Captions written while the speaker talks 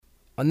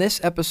On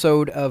this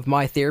episode of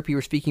My Therapy,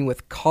 we're speaking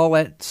with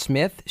Collette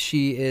Smith.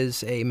 She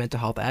is a mental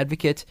health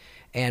advocate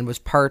and was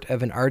part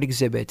of an art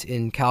exhibit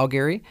in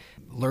Calgary.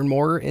 Learn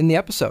more in the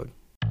episode.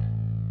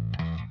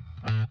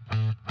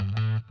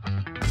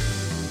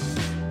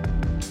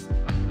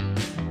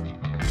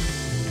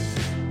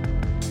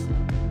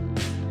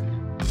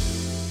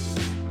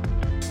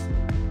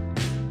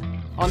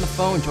 On the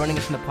phone, joining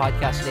us in the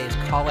podcast today is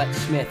Collette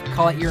Smith.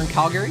 Collette, you're in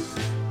Calgary?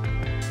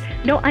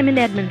 No, I'm in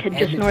Edmonton,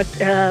 just north,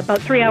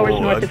 about 3 hours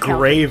north of Calgary.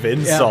 Grave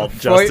insult,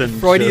 Justin.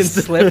 Freudian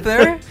slip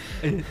there.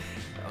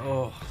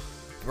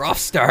 Rough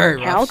start.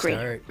 Calgary.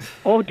 Rough start.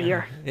 Oh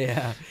dear.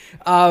 Yeah.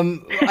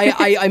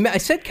 I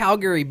said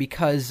Calgary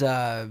because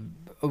the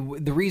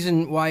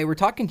reason why we're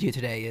talking to you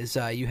today is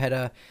you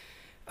had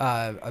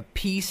a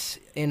piece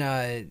in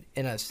a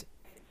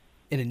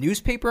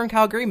newspaper in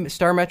Calgary,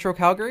 Star Metro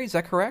Calgary. Is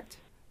that correct?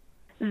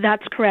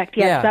 That's correct.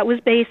 Yes, Yeah. That was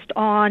based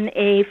on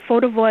a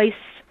photo voice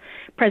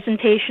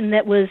presentation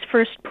that was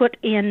first put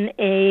in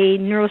a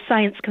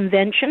neuroscience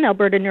convention,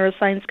 Alberta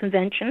Neuroscience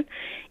Convention,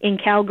 in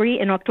Calgary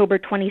in October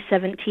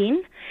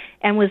 2017,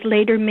 and was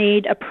later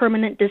made a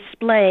permanent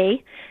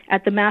display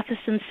at the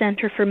Matheson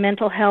Centre for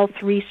Mental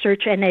Health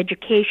Research and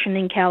Education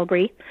in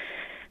Calgary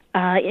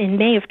in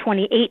May of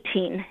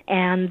 2018.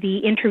 And the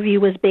interview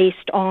was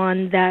based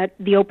on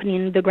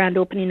the grand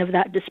opening of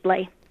that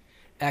display.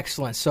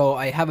 Excellent. So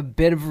I have a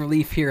bit of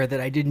relief here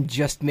that I didn't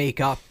just make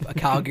up a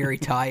Calgary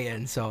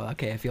tie-in. So,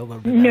 okay, I feel a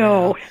little bit better.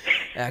 No.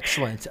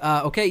 Excellent.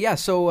 Okay, yeah,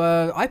 so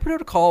I put out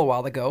a call a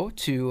while ago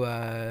to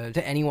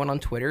anyone on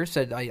Twitter,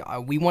 said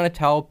we want to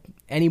tell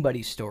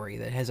anybody's story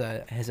that has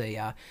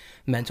a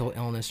mental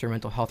illness or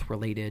mental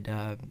health-related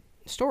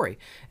story.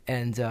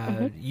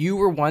 And you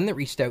were one that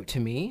reached out to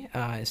me.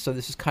 So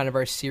this is kind of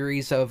our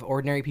series of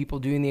ordinary people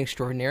doing the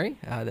extraordinary.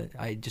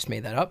 I just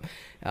made that up.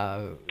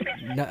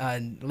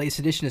 Latest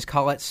edition is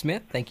Collette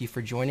Smith. Thank you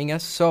for joining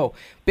us. So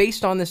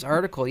based on this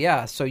article,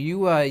 so you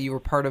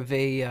were part of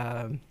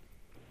an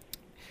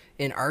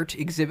art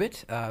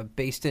exhibit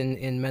based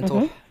in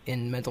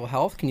mental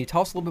health. Can you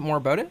tell us a little bit more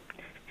about it?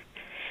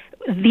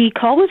 The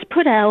call was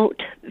put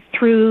out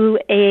through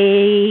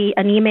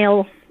an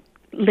email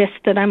list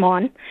that I'm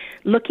on,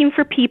 looking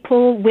for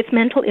people with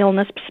mental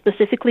illness,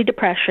 specifically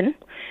depression,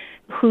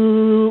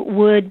 who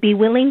would be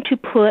willing to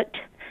put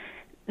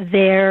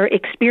their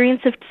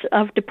experience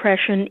of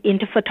depression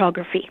into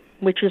photography,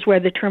 which is where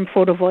the term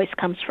photo voice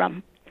comes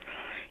from.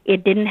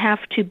 It didn't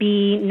have to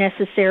be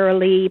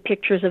necessarily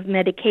pictures of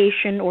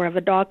medication or of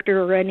a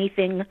doctor or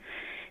anything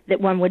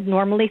that one would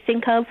normally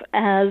think of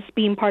as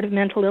being part of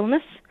mental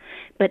illness,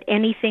 but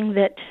anything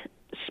that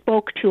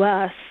spoke to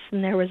us,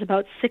 and there was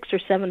about 6 or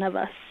 7 of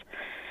us,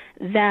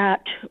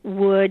 that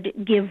would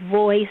give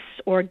voice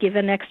or give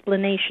an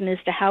explanation as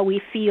to how we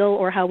feel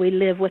or how we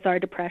live with our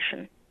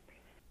depression.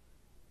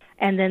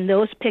 And then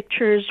those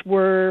pictures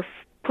were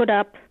put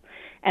up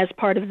as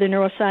part of the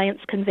Neuroscience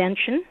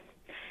Convention.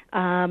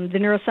 The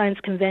Neuroscience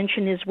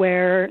Convention is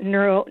where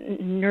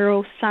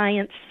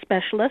neuroscience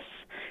specialists,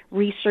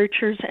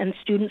 researchers, and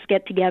students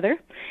get together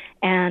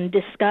and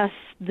discuss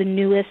the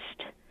newest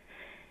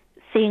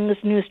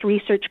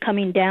research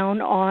coming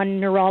down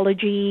on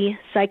neurology,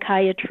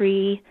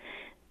 psychiatry,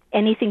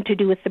 anything to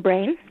do with the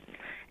brain.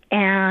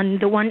 And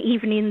the one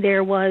evening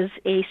there was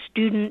a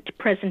student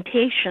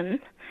presentation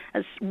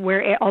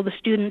where all the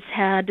students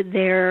had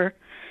their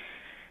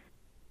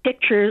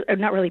pictures, or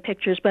not really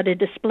pictures, but a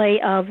display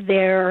of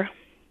their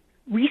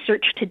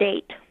research to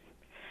date.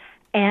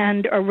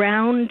 And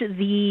around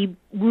the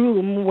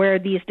room where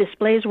these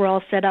displays were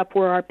all set up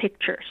were our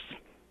pictures.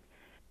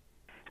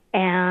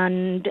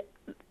 And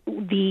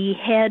the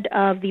head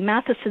of the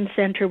Matheson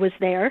Center was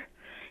there,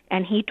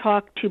 and he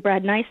talked to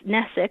Brad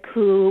Nessick,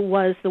 who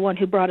was the one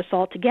who brought us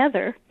all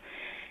together,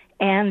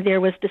 and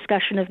there was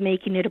discussion of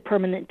making it a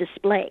permanent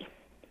display,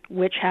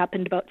 which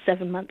happened about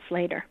 7 months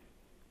later.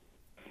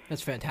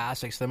 That's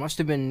fantastic. So there must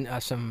have been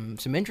some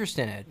interest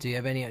in it. Do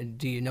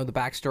you know the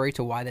backstory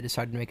to why they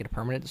decided to make it a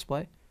permanent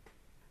display?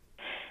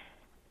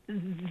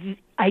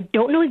 I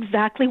don't know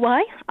exactly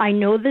why. I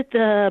know that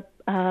the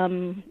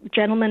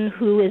gentleman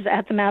who is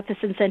at the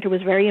Matheson Center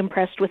was very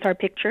impressed with our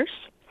pictures.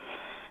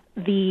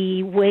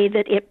 The way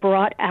that it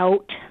brought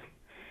out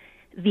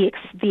the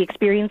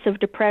experience of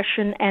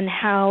depression and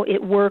how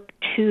it worked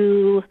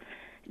to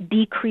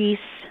decrease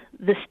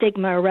the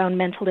stigma around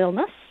mental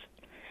illness.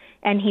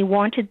 And he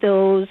wanted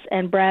those,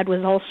 and Brad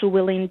was also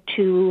willing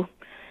to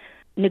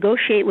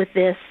negotiate with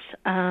this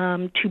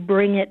to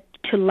bring it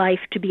to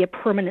life to be a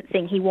permanent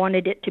thing.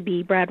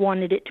 Brad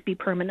wanted it to be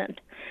permanent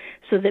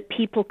so that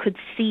people could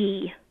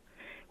see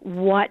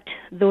what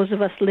those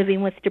of us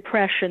living with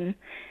depression,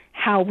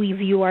 how we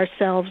view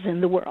ourselves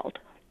in the world.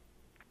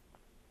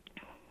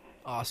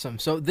 Awesome.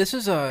 So this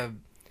is a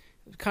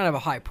kind of a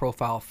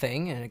high-profile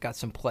thing, and it got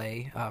some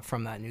play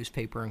from that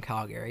newspaper in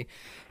Calgary.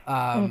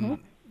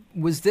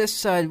 Was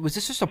this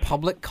just a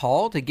public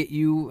call to get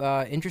you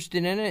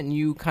interested in it, and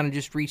you kind of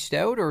just reached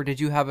out, or did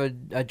you have a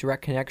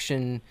direct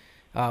connection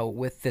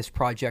with this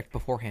project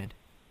beforehand?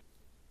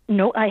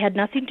 No, I had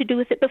nothing to do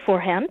with it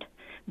beforehand.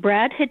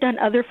 Brad had done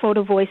other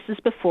photo voices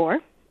before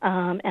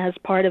as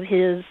part of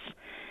his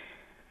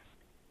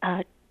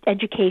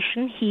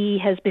education. He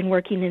has been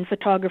working in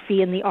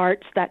photography and the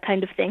arts, that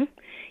kind of thing.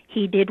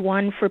 He did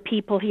one for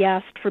people, he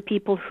asked for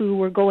people who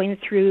were going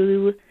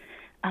through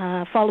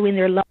following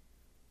their love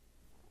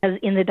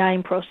in the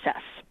dying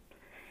process.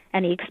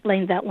 And he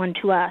explained that one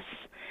to us.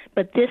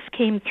 But this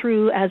came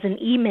through as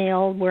an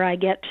email where I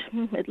get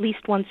at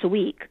least once a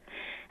week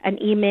an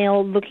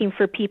email looking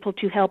for people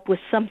to help with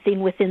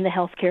something within the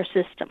healthcare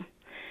system.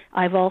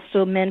 I've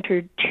also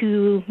mentored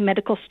 2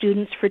 medical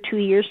students for 2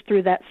 years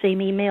through that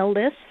same email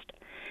list.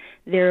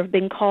 There have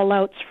been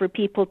call-outs for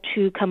people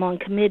to come on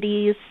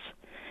committees,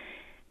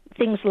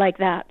 things like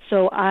that.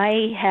 So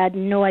I had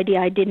no idea.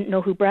 I didn't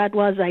know who Brad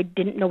was. I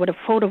didn't know what a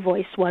photo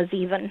voice was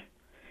even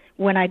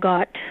when I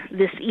got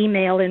this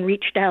email and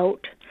reached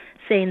out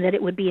saying that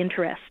it would be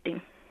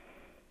interesting.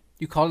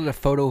 You called it a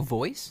photo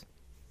voice?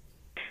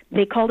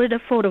 They called it a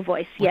photo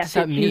voice, what yes. Does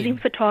that it's mean? Using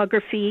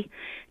photography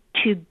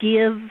to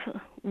give,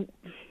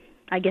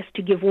 I guess,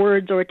 to give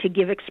words or to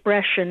give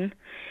expression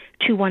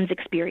to one's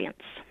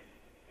experience.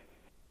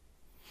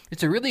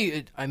 It's a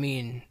really, I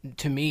mean,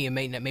 to me,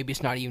 maybe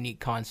it's not a unique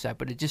concept,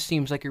 but it just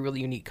seems like a really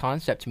unique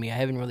concept to me. I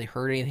haven't really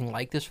heard anything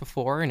like this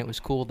before, and it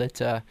was cool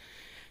that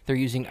they're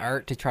using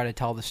art to try to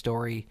tell the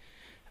story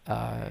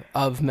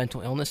of mental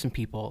illness in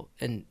people.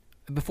 And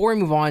before we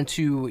move on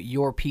to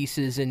your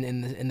pieces and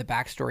the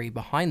backstory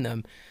behind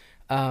them,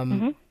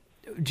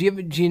 do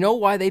you know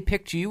why they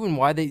picked you and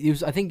why I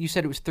think you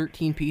said it was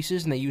 13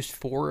 pieces and they used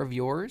 4 of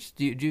yours.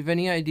 Do you have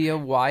any idea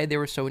why they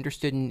were so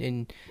interested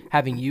in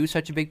having you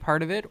such a big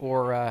part of it,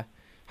 or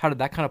how did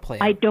that kind of play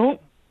out?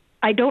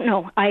 I don't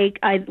know.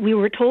 We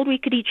were told we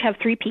could each have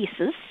 3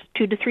 pieces,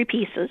 2 to 3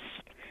 pieces,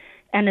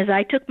 and as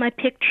I took my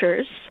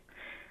pictures,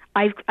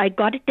 I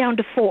got it down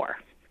to 4,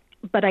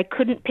 but I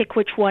couldn't pick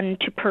which one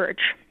to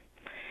purge.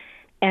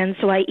 And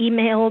so I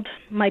emailed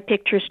my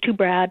pictures to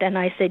Brad and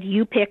I said,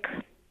 you pick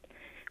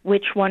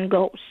which one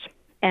goes,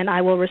 and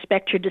I will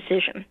respect your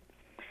decision.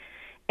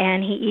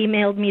 And he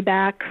emailed me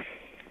back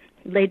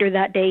later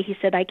that day. He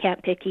said, I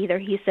can't pick either.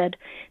 He said,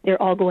 they're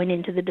all going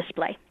into the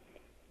display.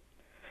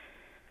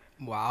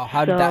 Wow.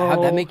 How'd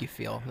that make you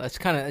feel? It's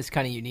kind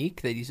of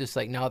unique that he's just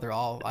like, no, they're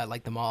all, I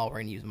like them all, we're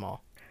going to use them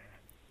all.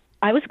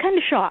 I was kind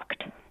of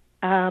shocked.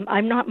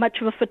 I'm not much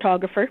of a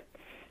photographer.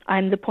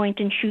 I'm the point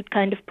and shoot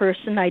kind of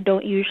person. I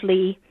don't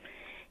usually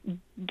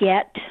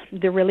get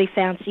the really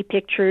fancy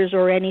pictures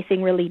or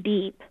anything really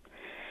deep.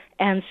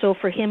 And so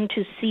for him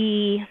to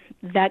see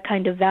that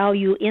kind of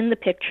value in the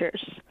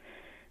pictures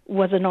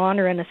was an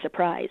honor and a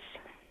surprise.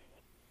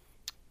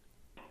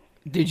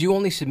 Did you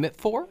only submit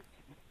 4?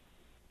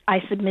 I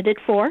submitted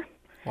 4.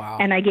 Wow.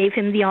 And I gave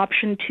him the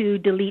option to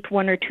delete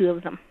 1 or 2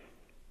 of them.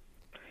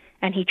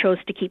 And he chose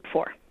to keep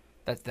 4.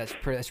 That's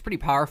pretty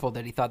powerful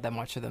that he thought that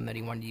much of them, that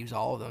he wanted to use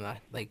all of them.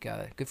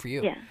 Good for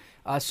you.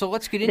 Yeah. So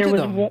let's get into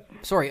them.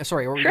 Sorry, what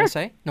were you going to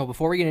say? No,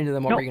 before we get into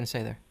them, what were you going to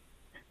say there?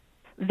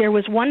 There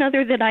was one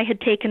other that I had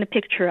taken a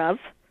picture of,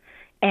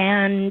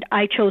 and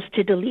I chose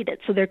to delete it.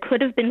 So there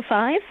could have been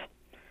 5,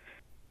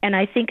 and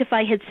I think if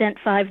I had sent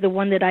 5, the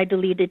one that I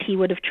deleted, he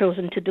would have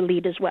chosen to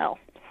delete as well,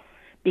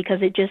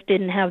 because it just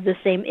didn't have the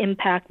same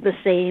impact, the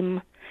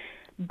same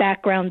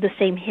background, the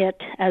same hit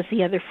as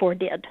the other 4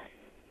 did.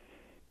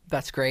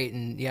 That's great,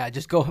 and yeah,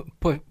 just go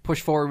push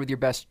forward with your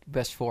best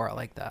 4. I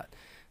like that.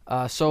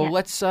 So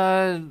let's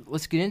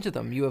get into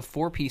them. You have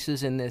 4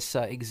 pieces in this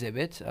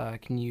exhibit.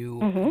 Can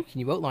you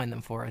outline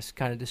them for us?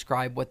 Kind of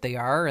describe what they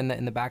are and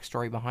the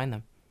backstory behind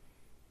them.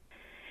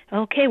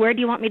 Okay, where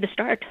do you want me to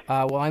start?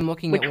 Well, I'm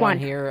looking Which at one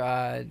here.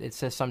 It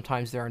says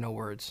sometimes there are no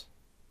words.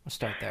 We'll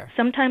start there.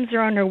 Sometimes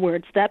there are no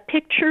words. That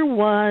picture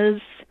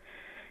was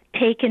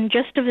taken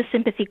just of a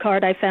sympathy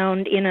card I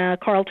found in a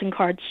Carlton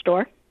card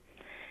store.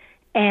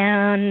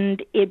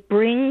 And it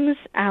brings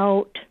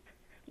out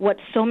what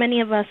so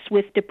many of us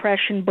with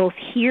depression both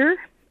hear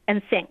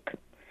and think.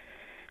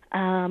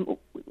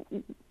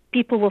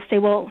 People will say,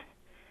 well,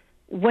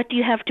 what do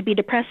you have to be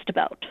depressed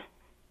about?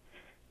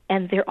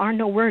 And there are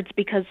no words,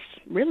 because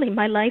really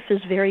my life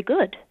is very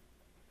good.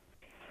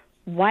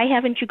 Why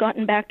haven't you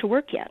gotten back to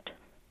work yet?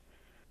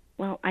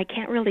 Well, I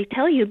can't really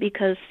tell you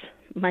because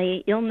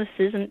my illness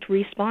isn't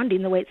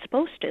responding the way it's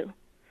supposed to.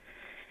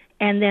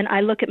 And then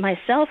I look at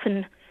myself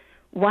and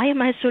why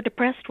am I so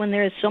depressed when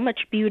there is so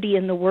much beauty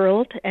in the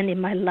world and in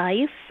my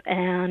life?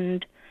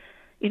 And,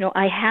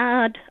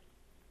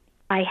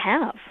 I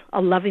have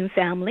a loving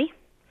family.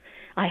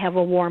 I have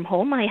a warm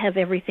home. I have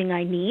everything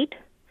I need.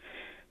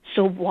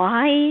 So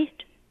why,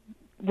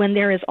 when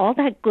there is all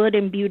that good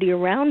and beauty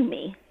around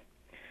me,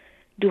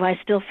 do I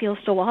still feel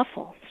so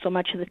awful so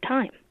much of the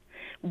time?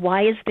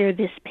 Why is there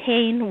this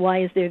pain?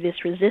 Why is there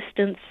this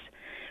resistance?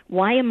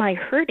 Why am I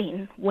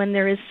hurting when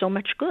there is so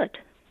much good?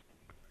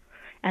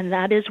 And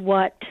that is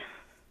what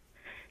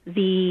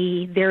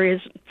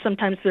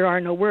sometimes there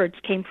are no words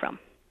came from.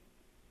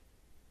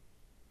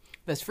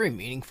 That's very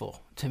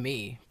meaningful to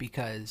me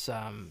because,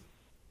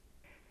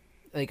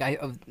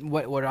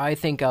 what I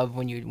think of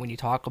when you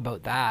talk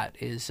about that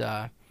is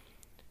that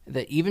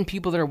even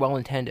people that are well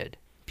intended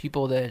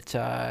people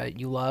that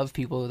you love,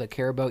 people that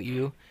care about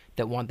you,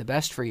 that want the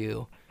best for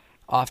you,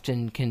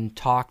 often can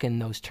talk in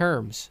those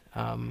terms.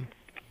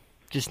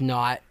 Just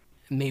not,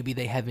 maybe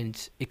they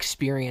haven't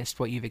experienced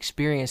what you've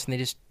experienced,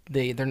 and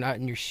they're not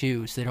in your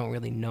shoes. They don't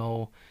really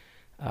know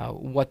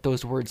what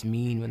those words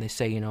mean when they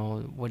say, you know,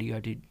 what do you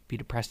have to be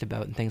depressed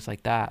about and things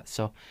like that.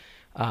 So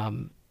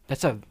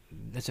that's a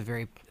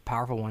very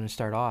powerful one to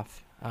start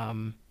off.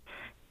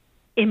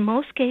 In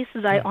most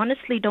cases, I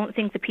honestly don't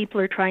think the people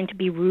are trying to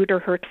be rude or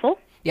hurtful.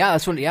 Yeah,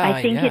 that's what. Yeah,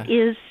 I think it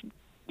is.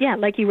 Yeah,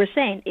 like you were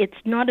saying, it's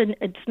not an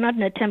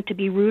attempt to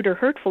be rude or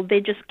hurtful. They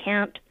just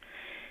can't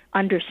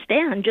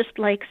understand. Just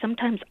like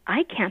sometimes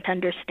I can't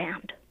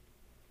understand.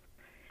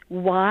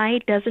 Why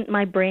doesn't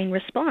my brain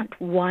respond?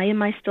 Why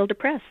am I still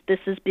depressed? This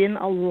has been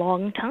a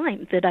long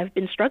time that I've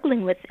been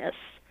struggling with this.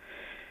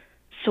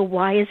 So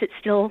why is it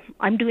still?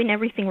 I'm doing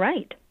everything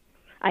right.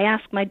 I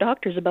ask my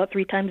doctors about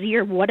 3 times a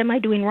year, what am I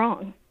doing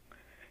wrong?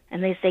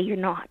 And they say, you're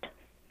not.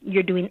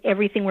 You're doing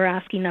everything we're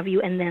asking of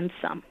you and then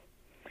some.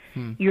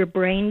 Your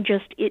brain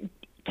it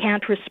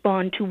can't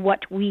respond to what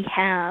we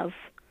have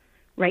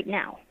right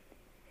now.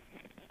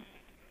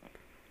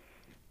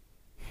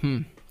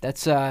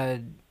 That's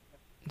an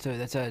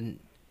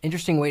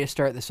interesting way to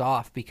start this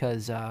off,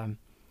 because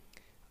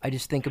I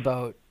just think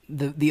about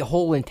the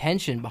whole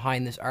intention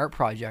behind this art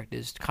project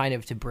is kind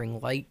of to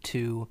bring light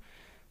to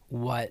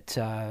what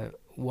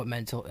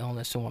mental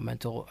illness and what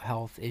mental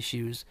health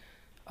issues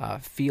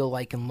feel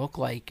like and look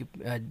like,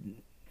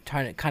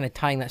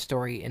 tying that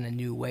story in a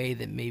new way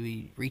that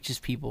maybe reaches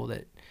people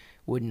that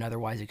wouldn't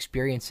otherwise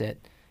experience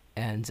it.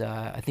 And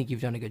I think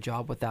you've done a good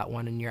job with that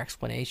one in your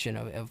explanation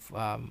of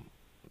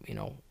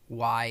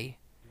why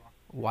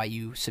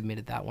you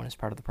submitted that one as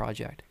part of the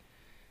project.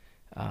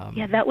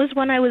 That was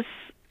when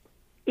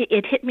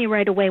it hit me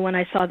right away when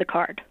I saw the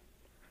card.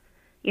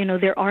 You know,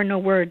 there are no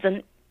words,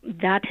 and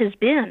that has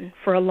been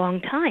for a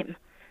long time.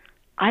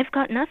 I've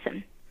got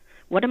nothing.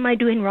 What am I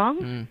doing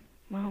wrong?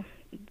 Well,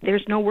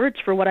 there's no words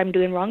for what I'm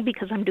doing wrong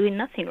because I'm doing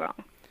nothing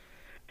wrong.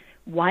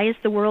 Why is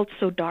the world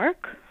so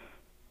dark?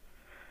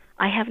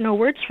 I have no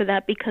words for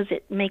that because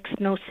it makes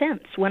no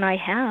sense when I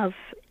have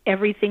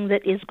everything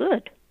that is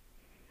good.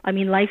 I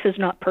mean, life is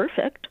not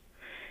perfect,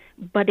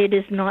 but it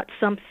is not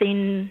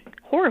something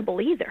horrible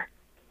either.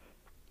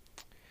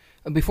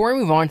 Before I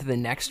move on to the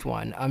next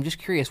one, I'm just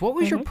curious, what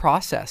was your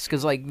process?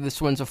 Because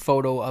this one's a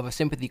photo of a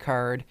sympathy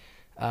card.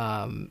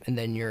 And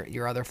then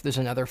there's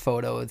another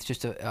photo. It's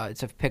just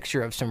it's a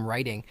picture of some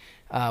writing.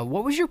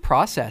 What was your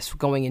process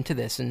going into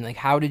this, and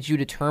how did you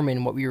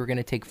determine what we were going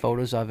to take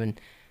photos of, and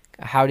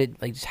how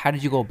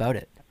did you go about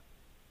it?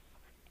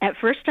 At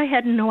first, I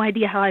had no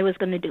idea how I was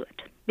going to do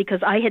it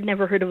because I had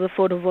never heard of a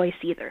photo voice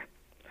either,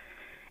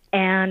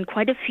 and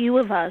quite a few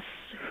of us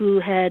who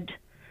had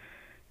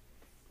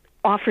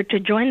offered to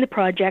join the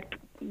project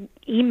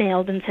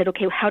emailed and said,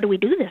 "Okay, how do we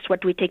do this?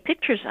 What do we take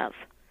pictures of?"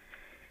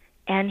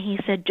 And he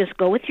said, just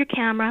go with your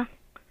camera,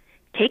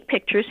 take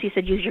pictures. He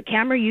said, use your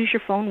camera, use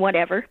your phone,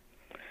 whatever,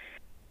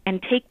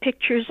 and take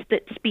pictures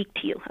that speak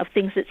to you, of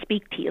things that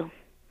speak to you.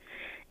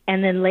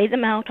 And then lay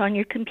them out on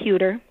your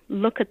computer,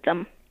 look at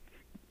them,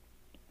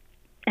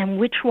 and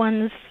which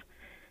ones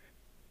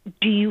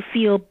do you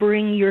feel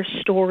bring your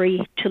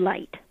story to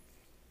light?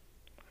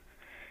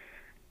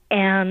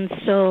 And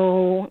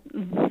so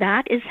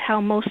that is how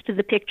most of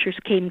the pictures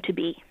came to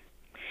be.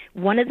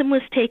 One of them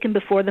was taken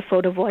before the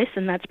photo voice,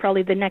 and that's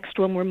probably the next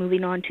one we're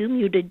moving on to,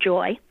 Muted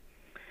Joy.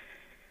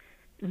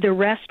 The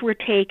rest were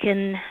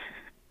taken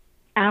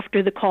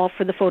after the call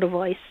for the photo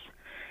voice,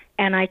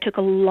 and I took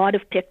a lot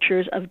of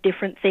pictures of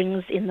different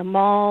things in the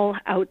mall,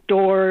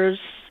 outdoors,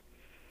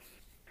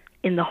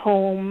 in the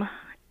home,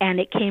 and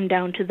it came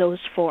down to those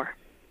 4.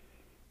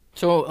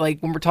 So,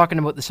 when we're talking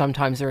about the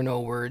sometimes there are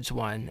no words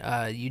one,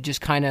 you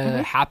just kind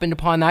of happened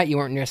upon that? You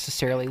weren't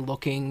necessarily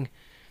looking...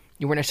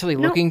 You weren't necessarily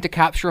looking to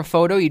capture a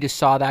photo. You just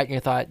saw that and you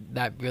thought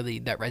that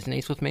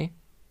resonates with me?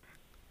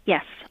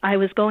 Yes. I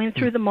was going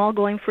through the mall,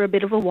 going for a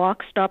bit of a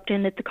walk, stopped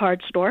in at the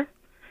card store.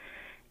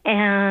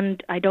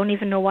 And I don't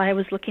even know why I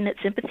was looking at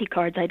sympathy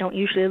cards. I don't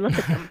usually look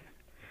at them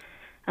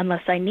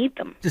unless I need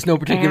them. Just no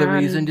particular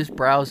reason, just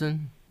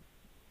browsing?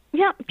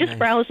 Yeah, just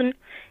browsing.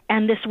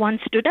 And this one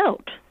stood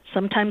out.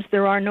 Sometimes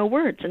there are no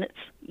words. And it's,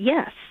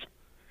 yes,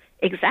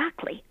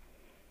 exactly.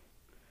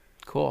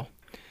 Cool.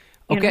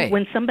 Okay.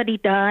 When somebody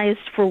dies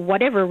for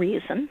whatever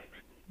reason,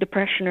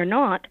 depression or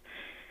not,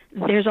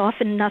 there's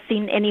often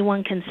nothing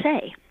anyone can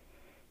say.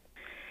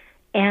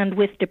 And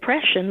with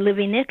depression,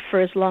 living it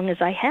for as long as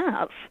I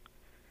have,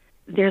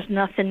 there's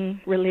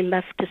nothing really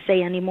left to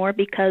say anymore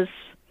because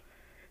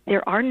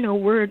there are no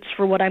words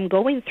for what I'm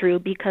going through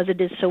because it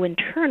is so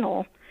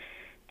internal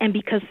and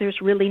because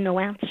there's really no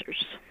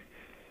answers.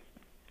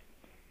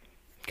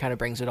 Kind of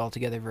brings it all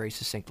together very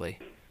succinctly.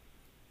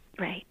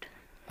 Right.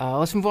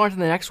 Let's move on to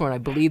the next one. I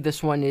believe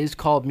this one is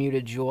called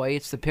Muted Joy.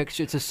 It's the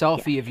picture. It's a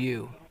selfie of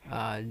you.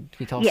 Can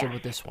you tell us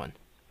about this one?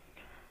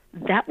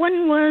 That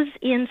one was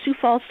in Sioux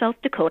Falls, South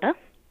Dakota,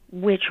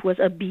 which was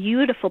a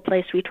beautiful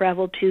place we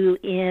traveled to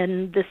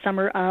in the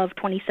summer of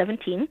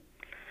 2017.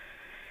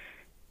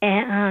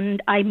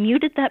 And I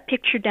muted that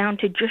picture down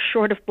to just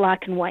short of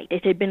black and white.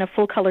 It had been a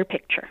full color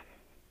picture.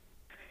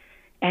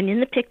 And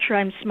in the picture,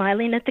 I'm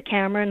smiling at the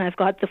camera, and I've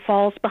got the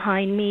falls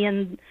behind me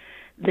and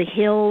the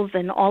hills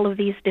and all of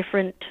the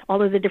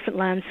different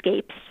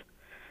landscapes.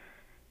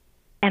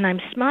 And I'm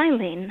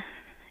smiling,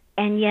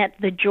 and yet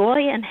the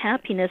joy and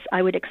happiness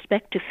I would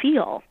expect to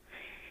feel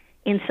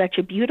in such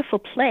a beautiful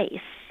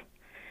place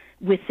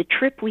with the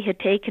trip we had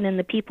taken and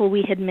the people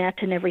we had met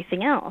and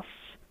everything else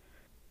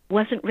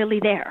wasn't really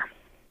there.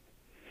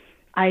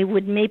 I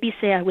would maybe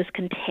say I was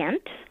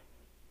content,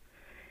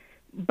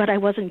 but I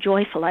wasn't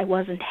joyful. I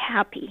wasn't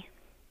happy.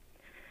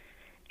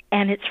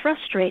 And it's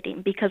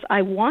frustrating because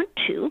I want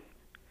to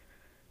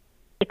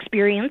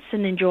experience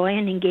and enjoy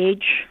and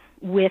engage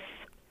with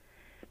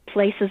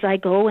places I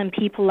go and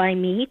people I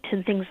meet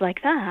and things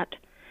like that.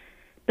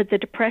 But the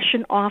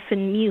depression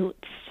often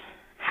mutes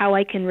how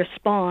I can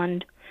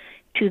respond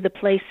to the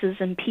places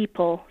and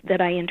people that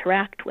I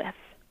interact with.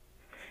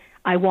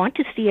 I want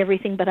to see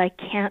everything, but I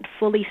can't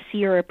fully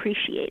see or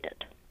appreciate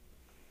it.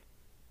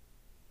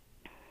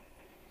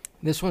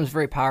 This one's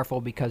very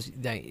powerful because,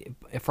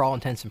 for all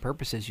intents and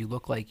purposes, you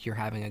look like you're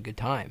having a good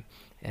time,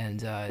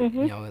 and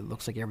it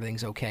looks like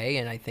everything's okay.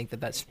 And I think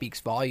that speaks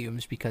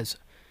volumes because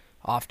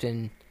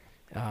often,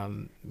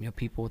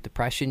 people with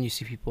depression, you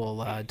see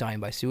people dying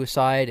by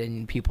suicide,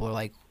 and people are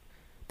like,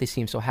 they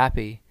seem so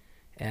happy,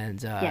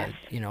 and Yes.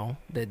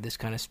 this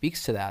kind of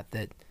speaks to that.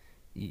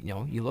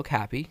 You look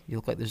happy. You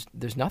look like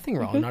there's nothing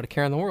wrong, not a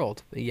care in the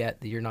world, but yet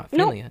you're not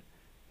feeling it.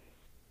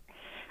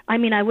 I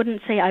mean, I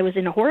wouldn't say I was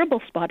in a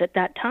horrible spot at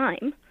that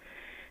time,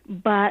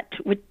 but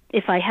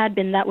if I had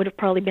been, that would have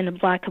probably been a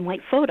black and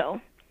white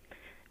photo.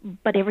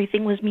 But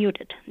everything was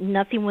muted.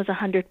 Nothing was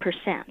 100%.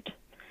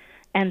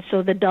 And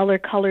so the duller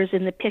colors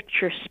in the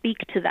picture speak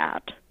to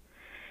that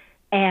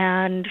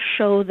and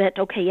show that,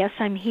 okay, yes,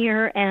 I'm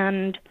here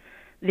and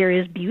there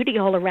is beauty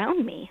all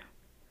around me,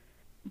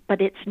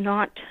 but it's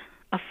not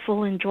a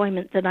full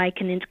enjoyment that I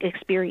can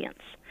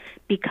experience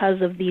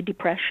because of the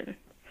depression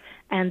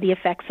and the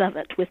effects of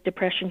it. With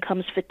depression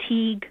comes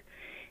fatigue.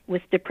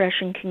 With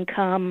depression can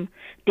come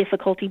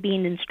difficulty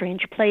being in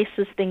strange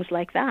places, things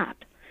like that.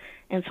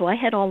 And so I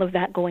had all of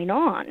that going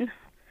on,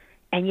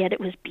 and yet it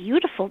was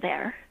beautiful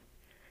there.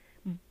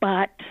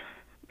 But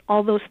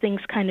all those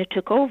things kind of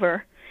took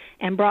over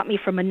and brought me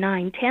from a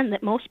 9-10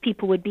 that most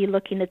people would be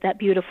looking at that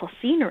beautiful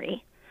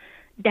scenery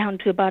down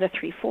to about a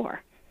 3-4.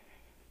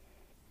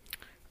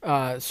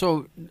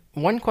 So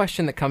one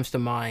question that comes to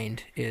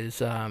mind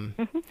is, and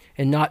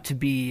not to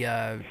be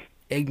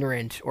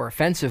ignorant or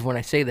offensive when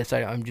I say this,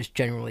 I'm just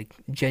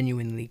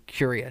genuinely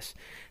curious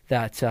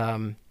that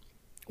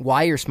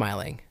why you're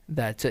smiling.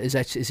 Is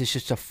this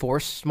just a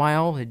forced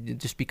smile?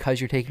 Just because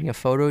you're taking a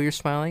photo, you're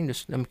smiling?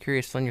 I'm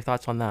curious on your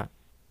thoughts on that.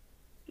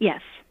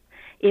 Yes,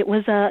 I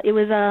was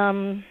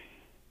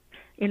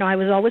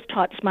always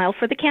taught smile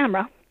for the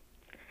camera,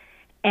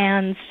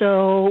 and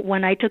so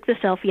when I took the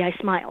selfie, I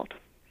smiled.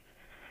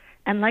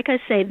 And like I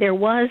say, there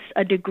was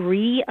a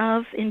degree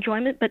of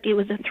enjoyment, but it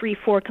was a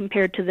 3-4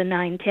 compared to the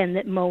 9-10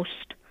 that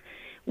most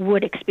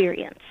would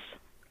experience.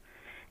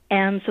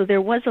 And so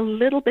there was a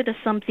little bit of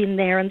something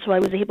there, and so I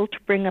was able to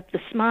bring up the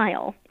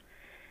smile.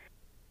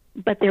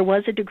 But there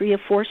was a degree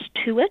of force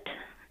to it,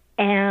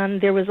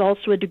 and there was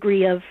also a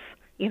degree of,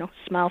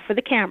 smile for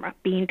the camera,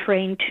 being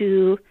trained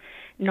to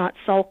not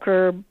sulk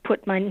or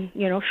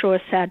show a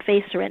sad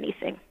face or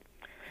anything.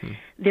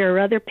 There are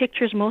other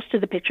pictures. Most of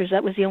the pictures,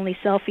 that was the only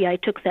selfie I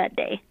took that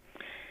day,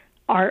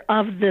 are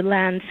of the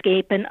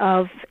landscape and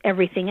of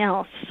everything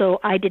else. So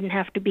I didn't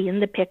have to be in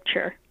the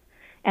picture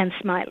and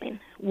smiling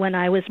when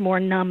I was more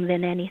numb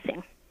than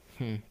anything.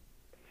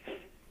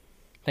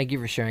 Thank you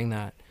for sharing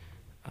that.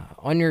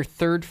 On your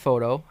third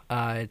photo,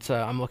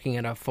 I'm looking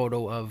at a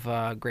photo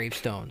of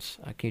gravestones.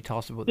 Can you tell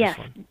us about this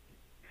one?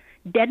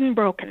 Dead and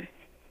broken.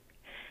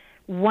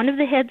 One of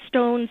the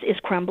headstones is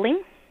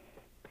crumbling.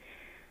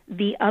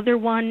 The other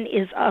one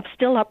is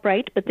still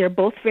upright, but they're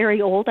both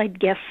very old. I'd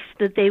guess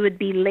that they would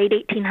be late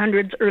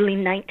 1800s, early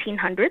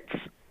 1900s.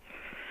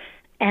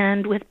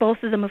 And with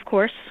both of them, of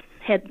course,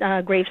 had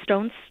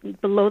gravestones.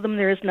 Below them,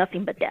 there is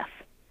nothing but death.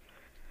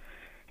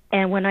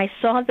 And when I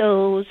saw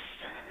those,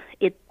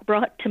 it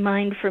brought to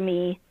mind for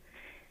me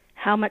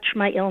how much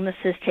my illness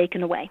has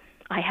taken away.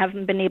 I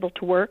haven't been able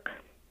to work.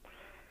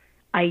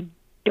 I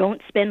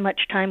don't spend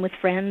much time with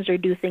friends or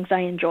do things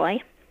I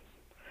enjoy.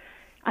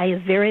 I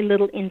have very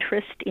little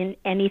interest in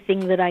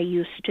anything that I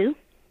used to.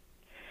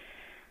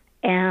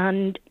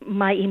 And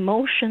my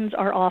emotions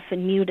are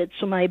often muted,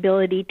 so my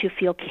ability to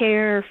feel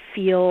care,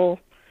 to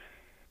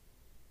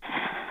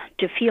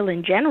feel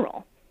in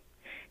general,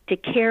 to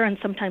care and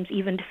sometimes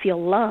even to feel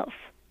love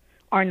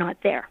are not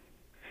there.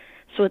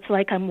 So it's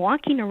like I'm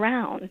walking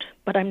around,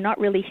 but I'm not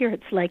really here.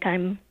 It's like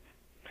I'm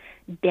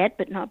dead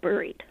but not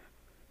buried.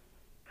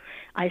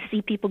 I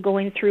see people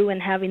going through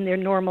and having their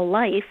normal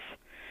life,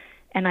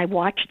 and I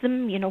watch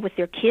them, with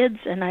their kids,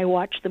 and I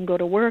watch them go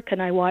to work,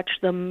 and I watch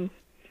them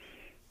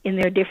in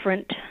their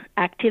different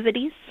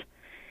activities,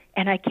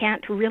 and I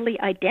can't really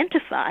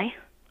identify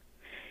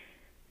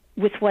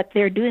with what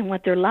they're doing,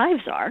 what their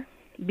lives are,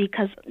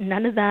 because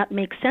none of that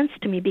makes sense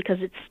to me because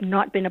it's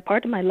not been a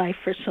part of my life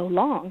for so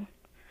long.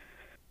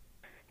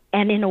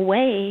 And in a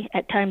way,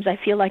 at times I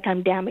feel like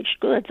I'm damaged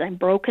goods. I'm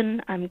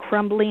broken, I'm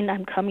crumbling,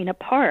 I'm coming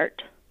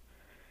apart.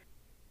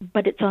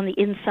 But it's on the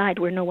inside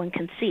where no one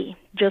can see.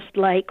 Just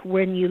like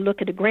when you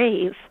look at a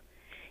grave,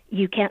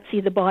 you can't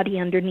see the body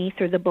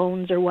underneath or the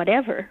bones or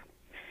whatever.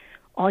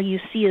 All you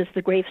see is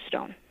the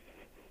gravestone.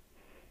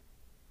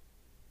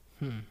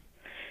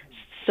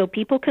 So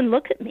people can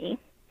look at me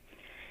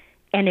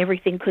and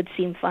everything could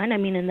seem fine. I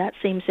mean, in that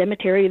same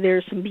cemetery,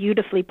 there's some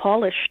beautifully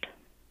polished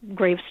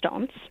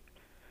gravestones.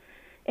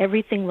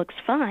 Everything looks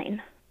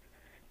fine.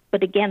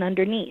 But again,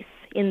 underneath,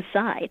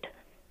 inside,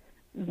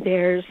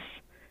 there's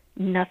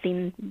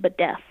nothing but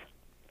death.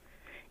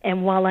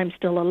 And while I'm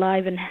still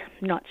alive and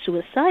not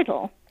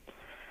suicidal,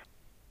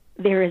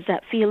 there is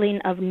that feeling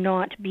of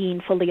not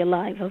being fully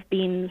alive, of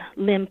being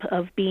limp,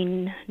 of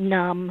being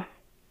numb.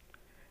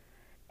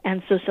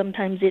 And so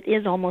sometimes it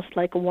is almost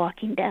like a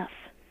walking death.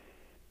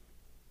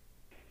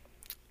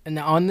 And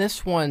on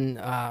this one,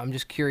 I'm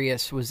just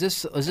curious, was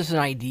this an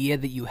idea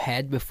that you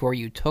had before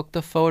you took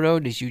the photo?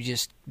 Did you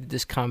just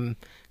come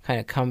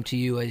to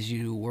you as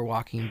you were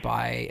walking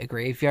by a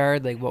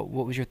graveyard? Like, what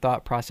was your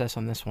thought process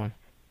on this one?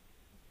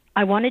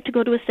 I wanted to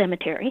go to a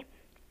cemetery.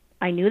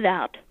 I knew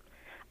that.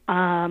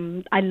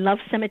 I love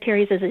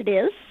cemeteries as it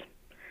is,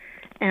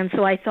 and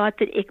so I thought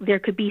that there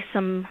could be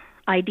some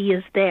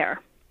ideas there.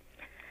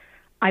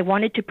 I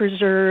wanted to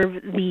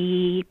preserve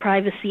the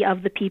privacy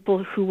of the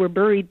people who were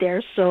buried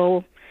there,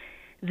 so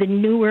the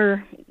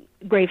newer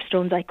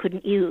gravestones I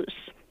couldn't use.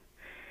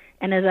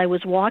 And as I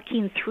was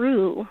walking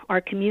through our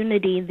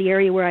community, the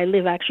area where I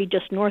live, actually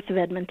just north of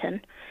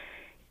Edmonton,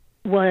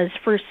 was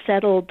first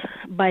settled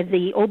by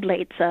the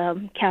Oblates, a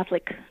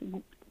Catholic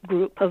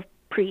group of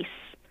priests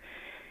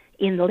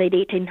in the late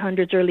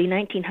 1800s, early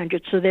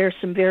 1900s. So there are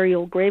some very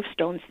old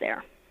gravestones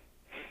there.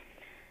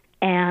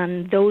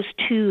 And those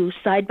two,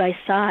 side by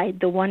side,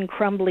 the one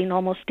crumbling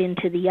almost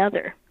into the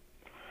other,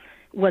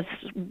 was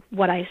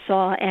what I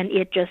saw, and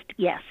it just,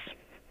 yes,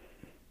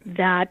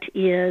 that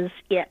is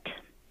it.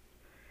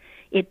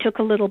 It took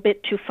a little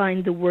bit to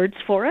find the words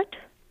for it,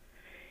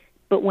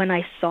 but when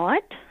I saw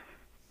it,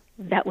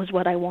 that was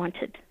what I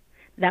wanted.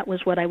 That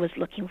was what I was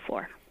looking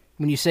for.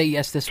 When you say,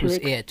 yes, this was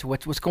it,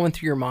 what's going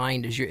through your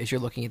mind as you're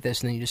looking at this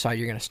and then you decide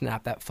you're going to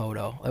snap that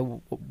photo?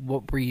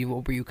 What were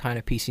you kind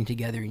of piecing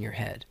together in your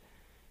head?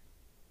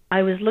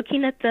 I was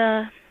looking at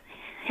the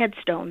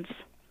headstones,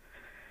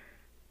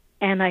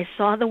 and I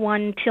saw the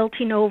one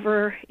tilting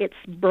over. It's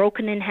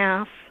broken in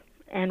half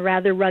and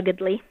rather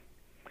ruggedly.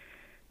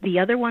 The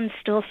other one's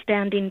still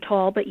standing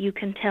tall, but you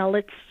can tell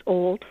it's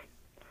old.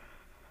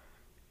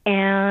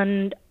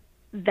 And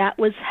that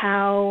was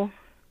how,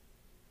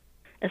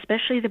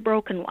 especially the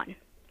broken one,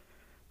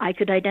 I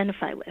could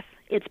identify with.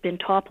 It's been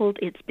toppled,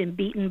 it's been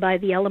beaten by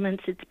the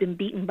elements, it's been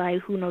beaten by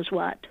who knows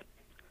what.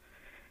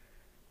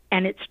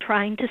 And it's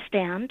trying to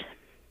stand.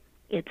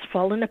 It's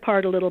fallen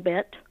apart a little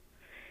bit.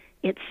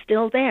 It's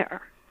still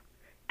there.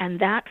 And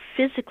that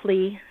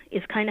physically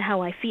is kind of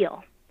how I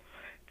feel,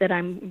 that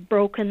I'm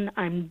broken,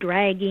 I'm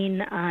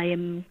dragging,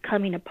 I'm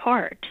coming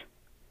apart.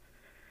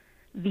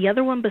 The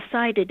other one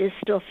beside it is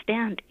still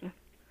standing.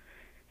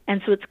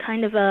 And so it's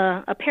kind of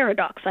a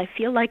paradox. I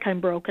feel like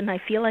I'm broken, I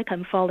feel like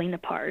I'm falling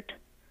apart,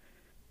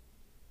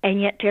 and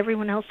yet to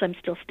everyone else I'm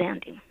still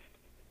standing.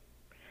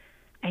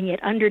 And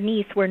yet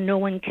underneath, where no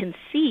one can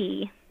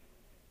see,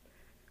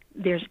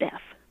 there's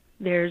death.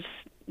 There's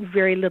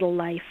very little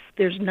life.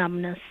 There's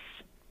numbness,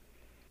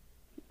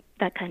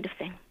 that kind of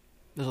thing.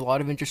 There's a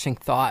lot of interesting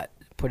thought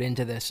put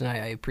into this, and I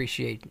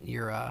appreciate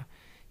your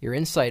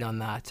insight on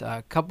that.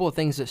 A couple of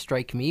things that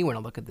strike me when I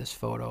look at this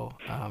photo,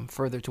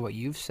 further to what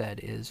you've said,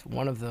 is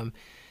one of them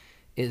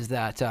is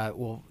that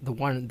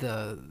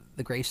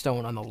the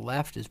gravestone on the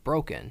left is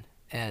broken,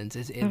 and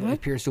it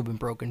appears to have been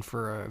broken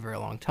for a very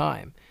long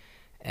time.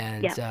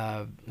 And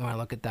when I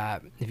look at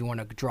that, if you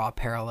want to draw a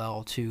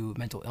parallel to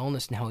mental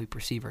illness and how we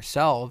perceive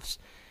ourselves,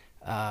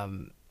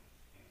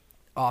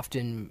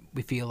 often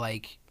we feel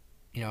like,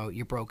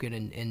 you're broken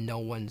and no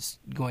one's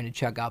going to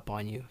check up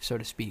on you, so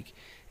to speak.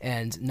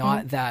 And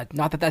not that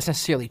that's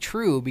necessarily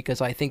true,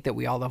 because I think that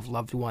we all have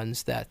loved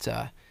ones that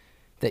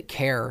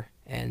care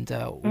and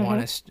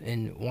want us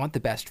and want the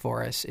best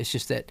for us. It's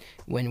just that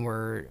when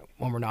we're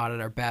not at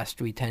our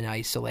best, we tend to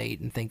isolate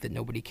and think that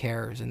nobody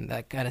cares, and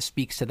that kind of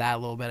speaks to that a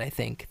little bit. I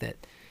think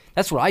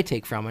that's what I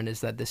take from it,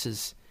 is that this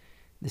is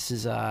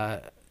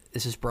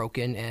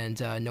broken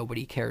and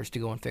nobody cares to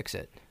go and fix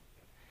it.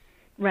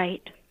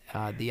 Right.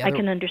 I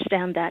can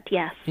understand that.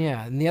 Yes.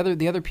 Yeah, and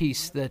the other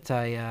piece that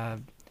I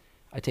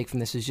take from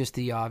this is just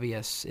the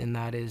obvious, and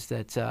that is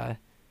that that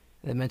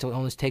mental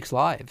illness takes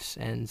lives.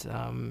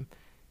 And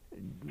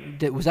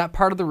was that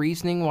part of the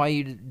reasoning why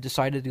you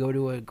decided to go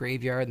to a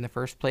graveyard in the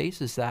first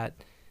place? Is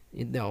that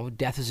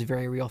death is a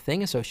very real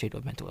thing associated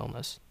with mental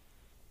illness?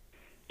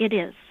 It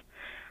is.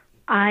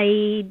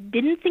 I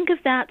didn't think of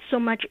that so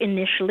much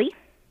initially,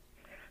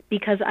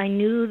 because I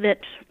knew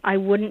that I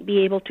wouldn't be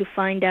able to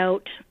find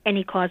out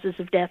any causes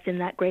of death in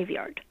that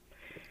graveyard.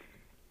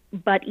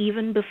 But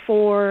even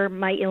before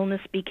my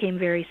illness became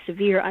very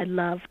severe, I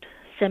loved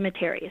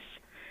cemeteries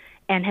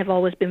and have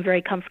always been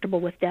very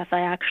comfortable with death. I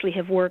actually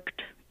have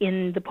worked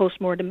in the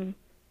postmortem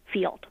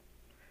field.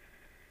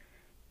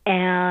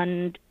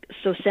 And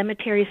so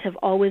cemeteries have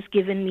always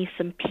given me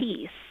some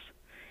peace.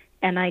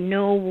 And I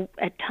know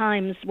at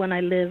times when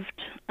I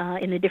lived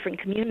in a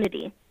different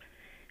community,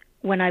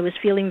 when I was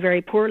feeling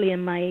very poorly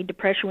and my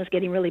depression was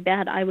getting really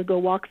bad, I would go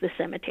walk the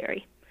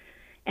cemetery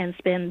and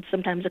spend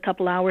sometimes a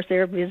couple hours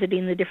there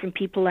visiting the different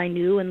people I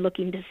knew and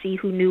looking to see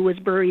who knew was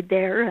buried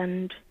there.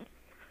 And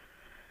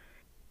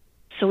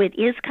so it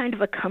is kind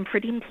of a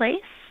comforting place.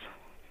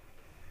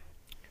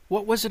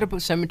 What was it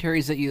about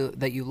cemeteries that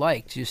you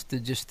liked? Just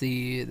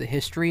the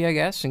history, I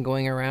guess, and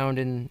going around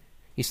and,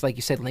 like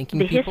you said, linking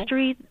the people? The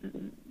history,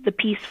 the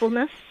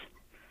peacefulness.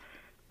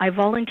 I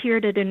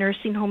volunteered at a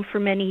nursing home for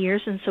many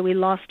years, and so we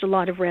lost a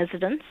lot of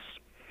residents,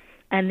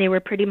 and they were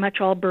pretty much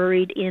all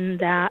buried in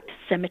that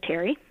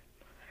cemetery.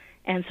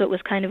 And so it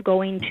was kind of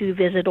going to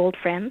visit old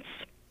friends.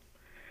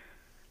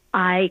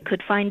 I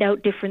could find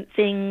out different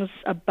things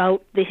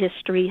about the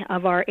history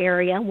of our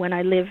area when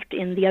I lived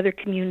in the other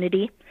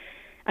community.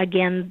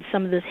 Again,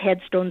 some of the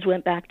headstones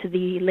went back to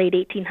the late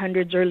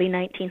 1800s, early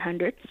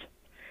 1900s.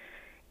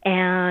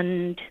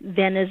 And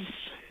then as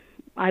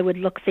I would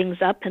look things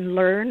up and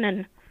learn,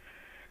 and,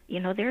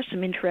 there are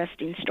some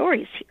interesting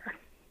stories here.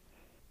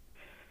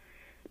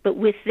 But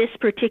with this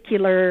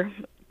particular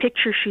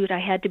picture shoot, I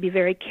had to be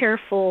very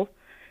careful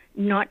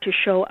not to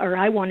show, or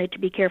I wanted to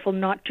be careful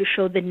not to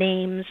show the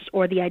names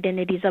or the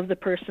identities of the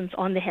persons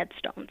on the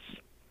headstones.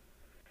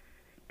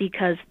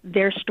 Because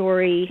their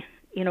story,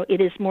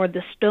 it is more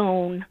the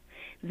stone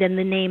than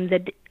the name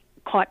that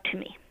caught to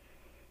me.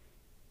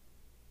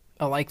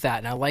 I like that,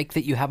 and I like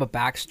that you have a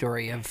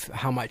backstory of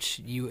how much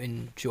you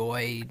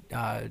enjoy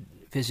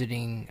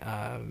visiting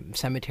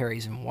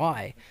cemeteries and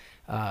why.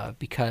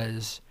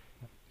 Because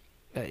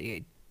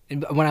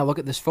when I look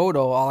at this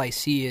photo, all I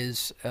see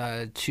is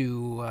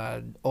two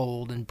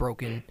old and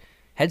broken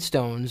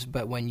headstones,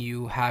 but when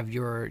you have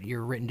your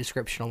written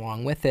description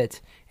along with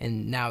it,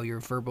 and now your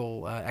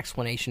verbal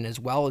explanation, as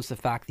well as the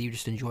fact that you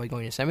just enjoy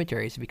going to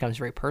cemeteries, it becomes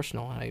very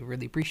personal, and I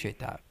really appreciate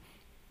that.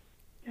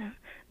 Yeah.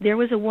 There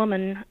was a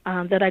woman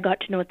that I got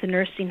to know at the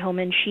nursing home,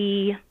 and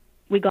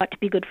we got to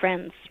be good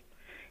friends.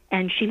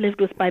 And she lived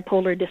with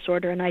bipolar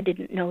disorder, and I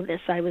didn't know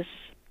this. I was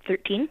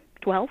 13,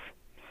 12.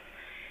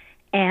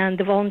 And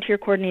the volunteer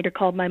coordinator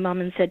called my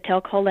mom and said, "Tell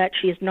Collette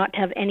she is not to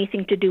have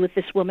anything to do with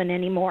this woman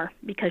anymore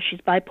because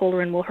she's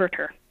bipolar and will hurt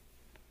her."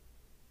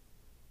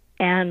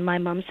 And my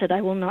mom said,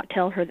 "I will not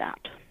tell her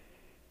that.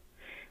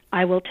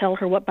 I will tell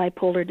her what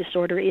bipolar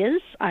disorder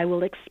is. I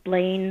will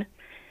explain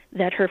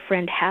that her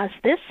friend has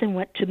this and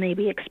what to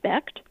maybe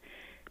expect,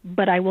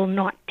 but I will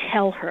not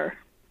tell her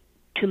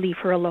to leave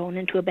her alone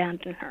and to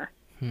abandon her."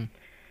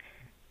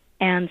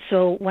 And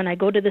so when I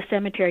go to the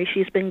cemetery,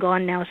 she's been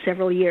gone now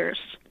several years,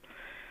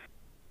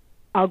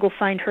 I'll go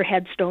find her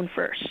headstone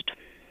first,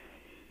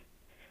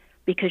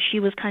 because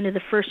she was kind of the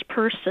first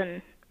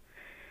person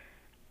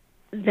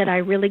that I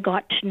really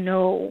got to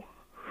know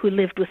who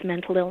lived with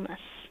mental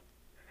illness.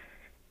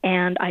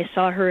 And I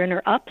saw her in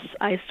her ups,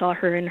 I saw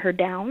her in her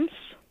downs,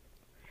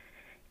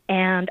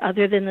 and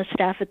other than the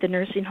staff at the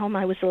nursing home,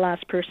 I was the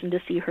last person to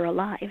see her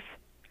alive.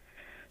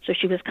 So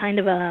she was kind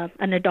of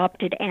an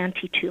adopted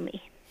auntie to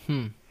me.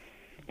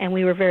 And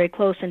we were very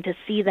close, and to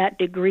see that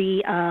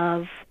degree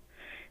of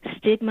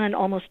stigma and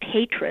almost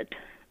hatred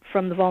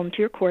from the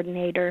volunteer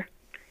coordinator,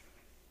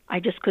 I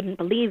just couldn't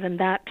believe. And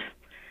that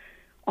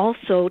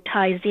also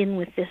ties in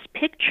with this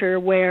picture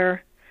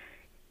where,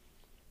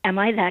 am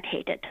I that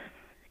hated?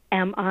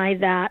 Am I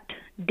that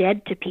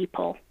dead to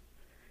people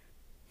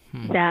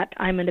that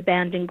I'm an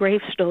abandoned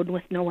gravestone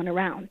with no one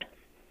around?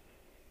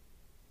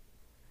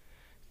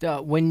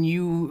 When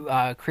you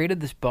created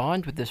this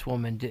bond with this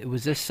woman,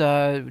 was this?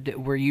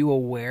 Were you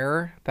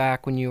aware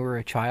back when you were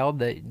a child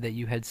that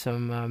you had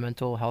some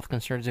mental health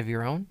concerns of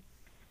your own?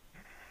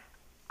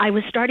 I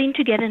was starting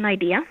to get an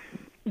idea.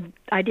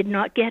 I did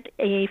not get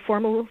a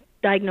formal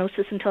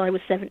diagnosis until I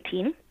was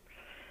 17,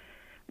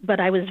 but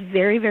I was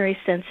very, very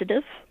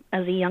sensitive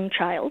as a young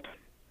child.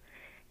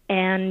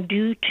 And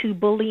due to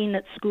bullying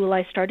at school,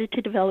 I started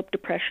to develop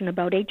depression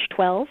about age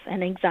 12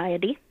 and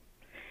anxiety.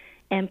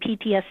 And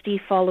PTSD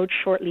followed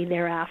shortly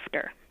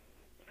thereafter.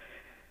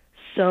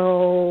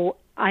 So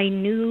I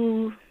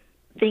knew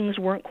things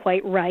weren't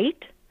quite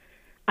right.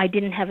 I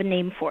didn't have a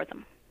name for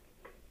them.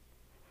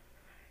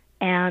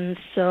 And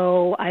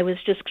so I was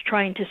just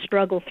trying to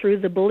struggle through.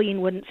 The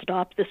bullying wouldn't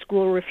stop. The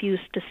school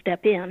refused to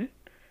step in.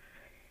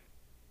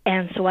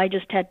 And so I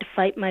just had to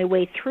fight my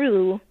way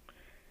through.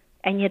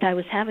 And yet I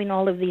was having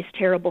all of these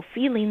terrible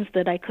feelings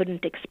that I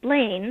couldn't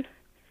explain.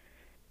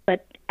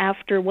 But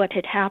after what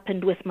had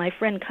happened with my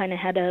friend, kind of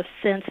had a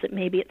sense that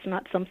maybe it's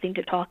not something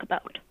to talk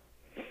about.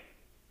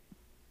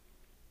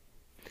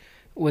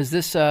 Was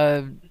this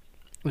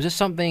Was this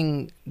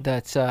something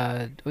that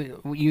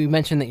you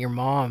mentioned that your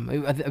mom?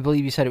 I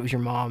believe you said it was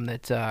your mom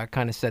that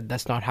kind of said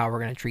that's not how we're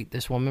going to treat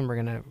this woman. We're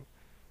going to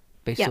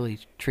basically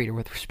treat her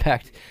with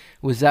respect.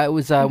 Was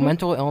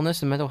mental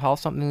illness and mental health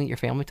something that your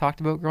family talked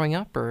about growing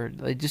up, or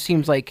it just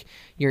seems like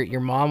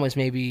your mom was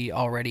maybe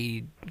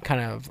already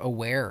kind of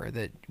aware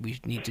that we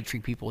need to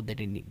treat people with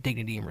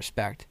dignity and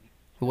respect?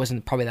 It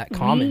wasn't probably that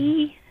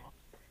common.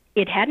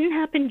 It hadn't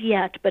happened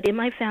yet, but in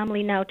my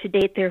family now to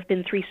date there have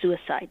been 3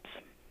 suicides.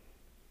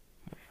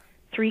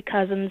 3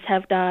 cousins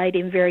have died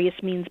in various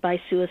means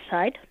by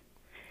suicide.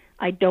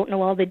 I don't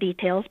know all the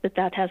details, but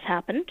that has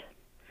happened.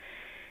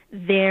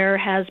 There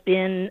has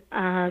been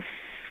a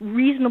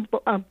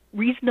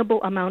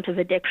reasonable amount of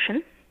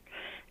addiction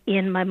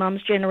in my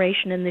mom's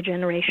generation and the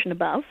generation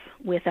above,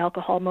 with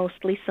alcohol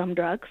mostly, some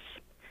drugs.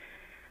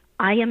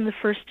 I am the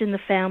first in the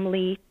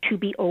family to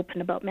be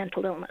open about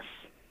mental illness,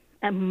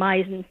 and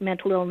my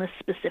mental illness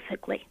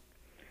specifically.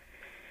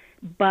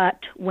 But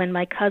when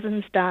my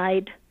cousins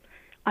died,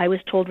 I was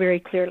told very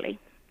clearly,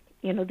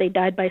 they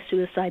died by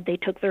suicide, they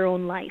took their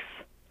own life.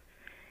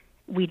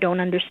 We don't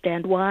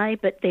understand why,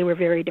 but they were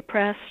very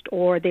depressed,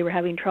 or they were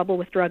having trouble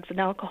with drugs and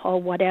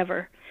alcohol,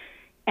 whatever.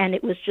 And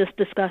it was just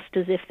discussed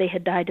as if they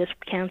had died of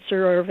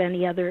cancer or of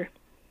any other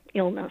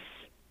illness.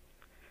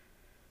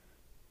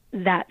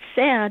 That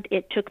said,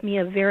 it took me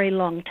a very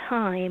long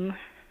time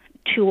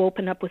to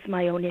open up with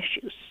my own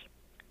issues.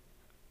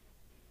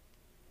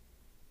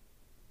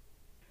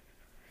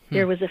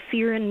 There was a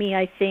fear in me,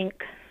 I think,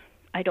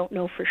 I don't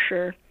know for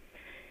sure,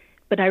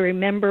 but I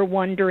remember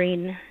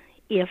wondering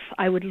if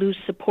I would lose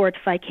support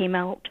if I came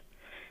out,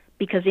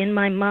 because in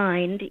my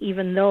mind,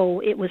 even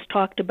though it was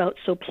talked about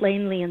so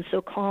plainly and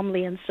so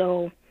calmly and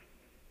so,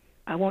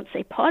 I won't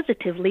say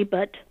positively,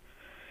 but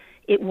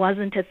it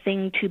wasn't a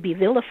thing to be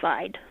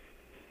vilified.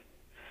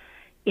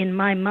 In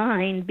my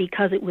mind,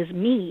 because it was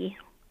me,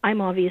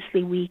 I'm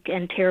obviously weak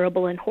and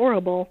terrible and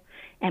horrible,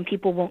 and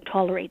people won't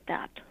tolerate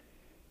that.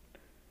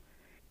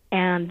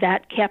 And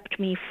that kept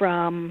me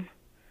from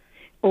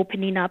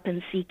opening up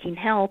and seeking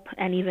help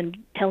and even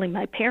telling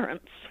my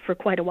parents for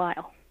quite a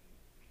while.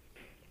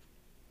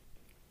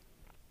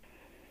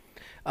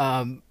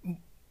 I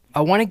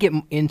want to get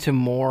into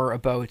more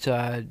about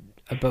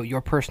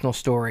your personal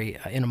story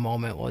in a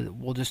moment.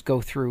 We'll just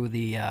go through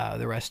the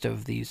rest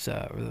of these,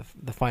 or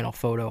the final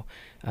photo,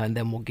 and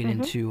then we'll get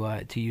into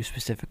to you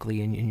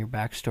specifically in your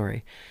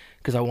backstory,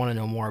 because I want to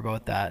know more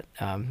about that.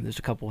 There's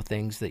a couple of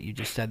things that you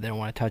just said that I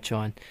want to touch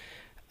on.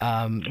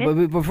 Okay.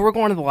 But before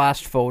going to the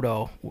last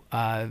photo,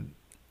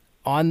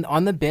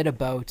 on the bit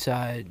about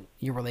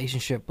your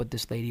relationship with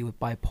this lady with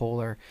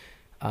bipolar,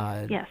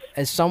 Yes.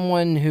 as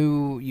someone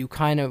who you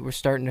kind of were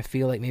starting to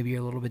feel like maybe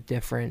you're a little bit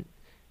different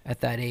at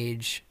that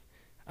age,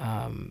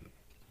 and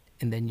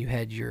then you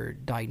had your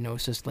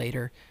diagnosis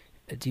later,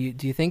 do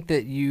you think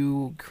that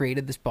you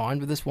created this bond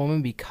with this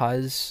woman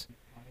because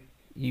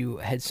you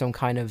had some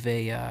kind of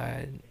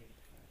a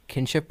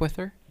kinship with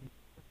her?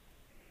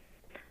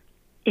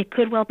 It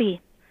could well be.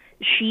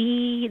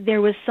 There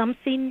was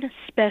something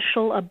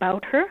special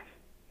about her,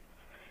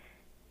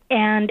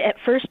 and at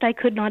first I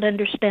could not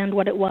understand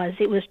what it was.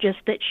 It was just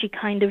that she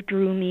kind of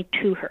drew me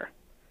to her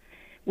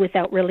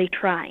without really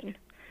trying.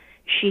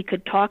 She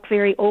could talk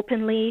very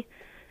openly.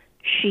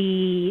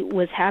 She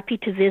was happy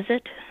to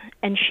visit,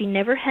 and she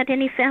never had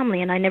any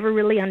family, and I never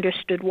really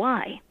understood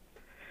why.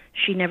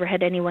 She never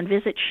had anyone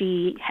visit.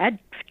 She had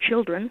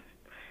children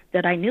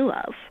that I knew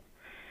of,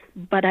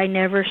 but I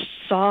never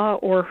saw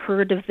or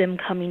heard of them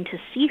coming to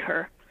see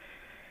her.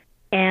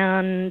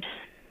 And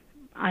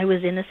I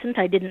was innocent.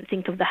 I didn't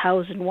think of the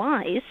hows and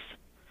whys.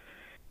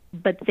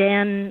 But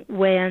then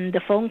when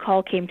the phone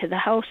call came to the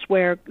house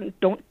where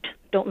don't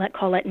let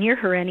Collette near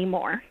her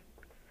anymore,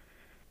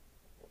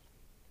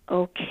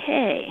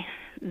 okay,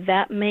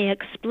 that may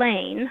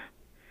explain,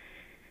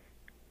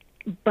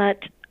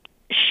 but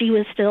she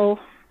was still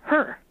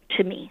her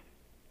to me.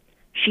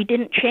 She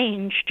didn't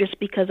change just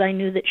because I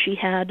knew that she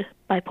had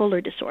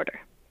bipolar disorder.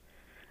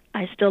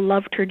 I still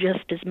loved her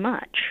just as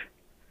much.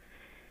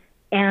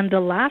 And the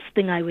last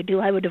thing I would do,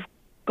 I would have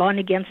gone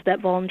against that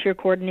volunteer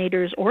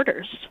coordinator's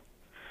orders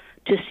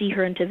to see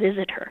her and to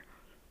visit her.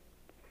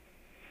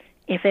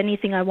 If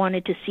anything, I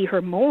wanted to see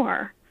her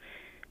more,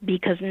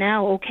 because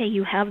now, okay,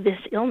 you have this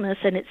illness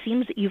and it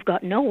seems that you've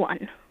got no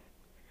one.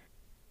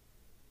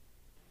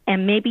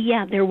 And maybe,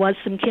 yeah, there was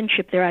some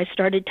kinship there. I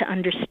started to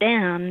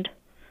understand,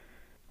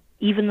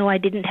 even though I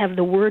didn't have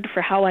the word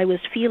for how I was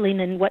feeling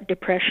and what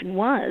depression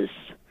was,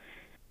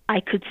 I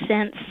could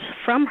sense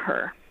from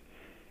her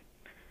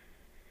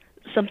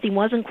something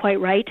wasn't quite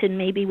right, and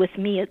maybe with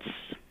me it's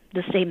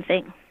the same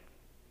thing.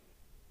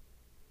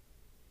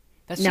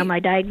 Now, my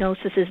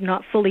diagnosis is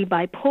not fully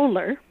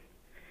bipolar,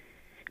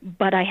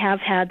 but I have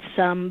had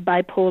some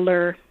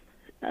bipolar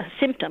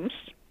symptoms,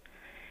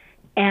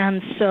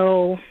 and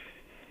so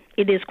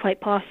it is quite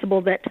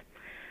possible that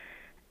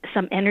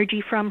some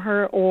energy from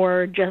her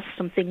or just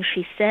some things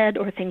she said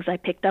or things I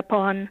picked up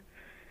on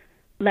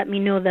let me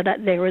know that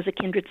there was a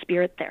kindred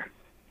spirit there.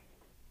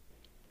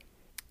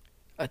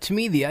 To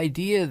me, the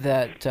idea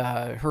that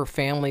her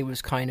family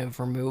was kind of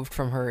removed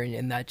from her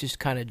and that just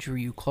kind of drew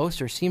you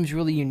closer seems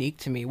really unique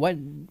to me.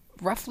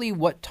 Roughly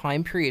what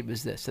time period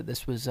was this that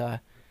this was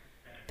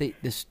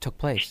this took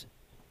place?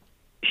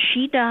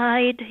 She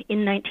died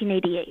in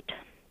 1988.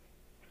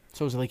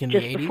 So it was like in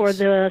just the 80s? Just before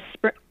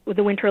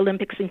the Winter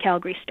Olympics in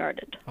Calgary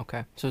started.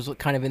 Okay. So it was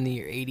kind of in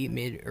the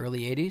early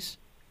 80s?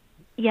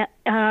 Yeah,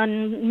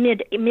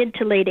 mid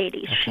to late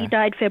 80s. Okay. She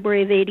died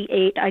February of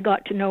 88. I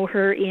got to know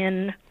her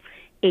in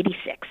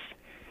 86.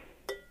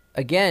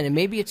 Again, and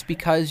maybe it's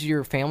because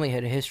your family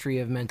had a history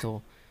of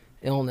mental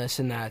illness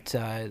and that,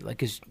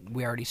 as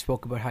we already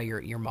spoke about how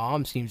your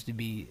mom seemed to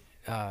be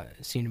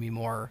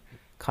more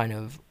kind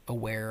of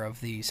aware of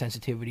the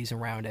sensitivities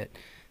around it.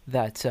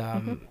 That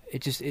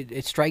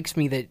it strikes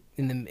me that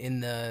in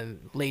the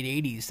late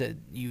 80s that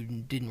you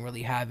didn't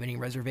really have any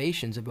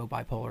reservations about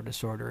bipolar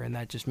disorder, and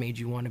that just made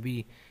you want to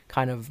be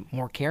kind of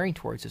more caring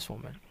towards this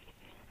woman.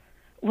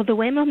 Well, the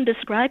way Mom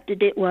described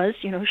it was,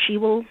 she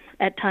will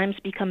at times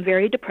become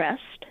very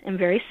depressed and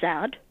very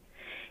sad,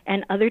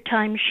 and other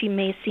times she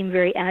may seem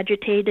very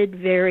agitated,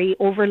 very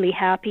overly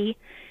happy,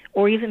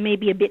 or even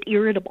maybe a bit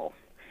irritable.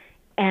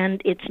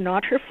 And it's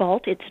not her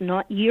fault. It's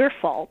not your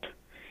fault.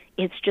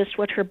 It's just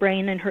what her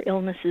brain and her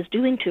illness is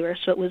doing to her.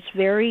 So it was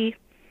very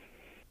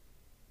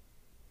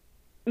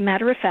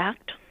matter of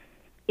fact.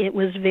 It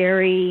was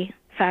very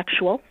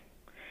factual.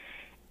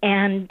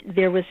 And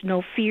there was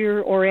no fear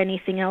or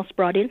anything else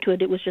brought into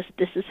it. It was just,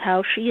 this is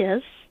how she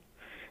is.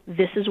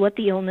 This is what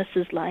the illness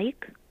is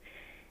like.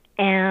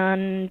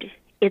 And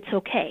it's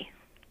okay.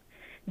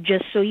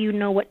 Just so you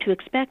know what to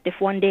expect.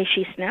 If one day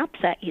she snaps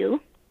at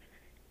you,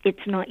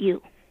 it's not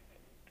you.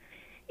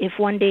 If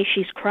one day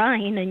she's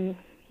crying and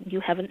you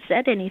haven't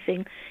said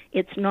anything,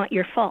 it's not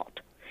your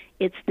fault.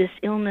 It's this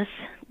illness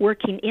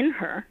working in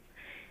her,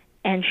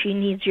 and she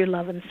needs your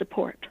love and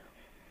support.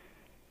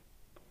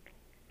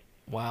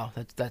 Wow,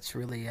 that's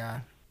really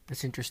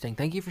that's interesting.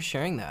 Thank you for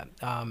sharing that.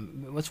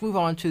 Let's move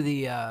on to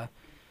the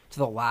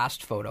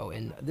last photo,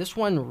 and this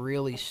one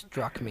really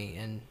struck me,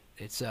 and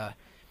it's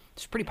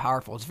pretty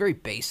powerful. It's very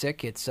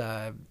basic. It's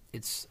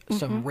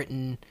some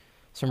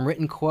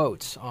written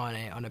quotes on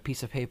a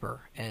piece of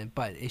paper,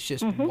 but it's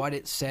just what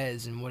it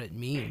says and what it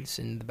means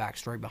and the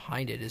backstory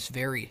behind it is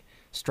very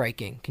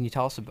striking. Can you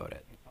tell us about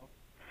it?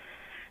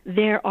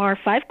 There are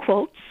 5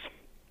 quotes.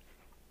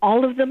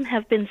 All of them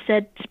have been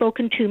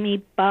spoken to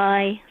me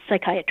by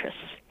psychiatrists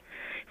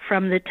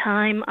from the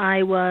time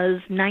I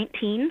was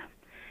 19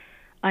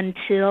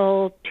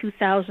 until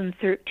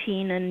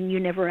 2013, and you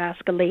never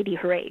ask a lady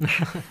her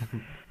age.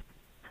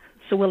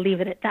 So we'll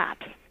leave it at that.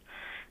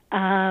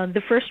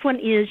 The first one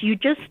is, you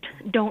just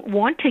don't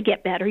want to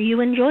get better. You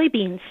enjoy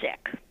being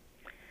sick.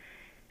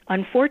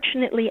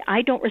 Unfortunately,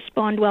 I don't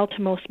respond well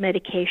to most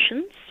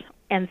medications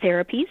and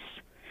therapies,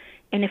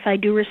 and if I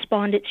do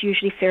respond, it's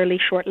usually fairly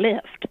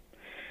short-lived.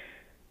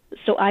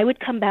 So I would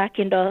come back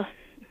in to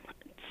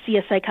see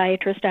a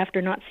psychiatrist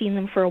after not seeing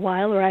them for a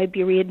while, or I'd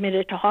be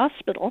readmitted to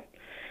hospital,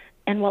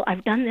 and, well,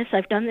 I've done this,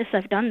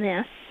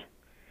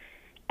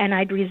 and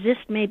I'd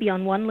resist maybe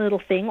on one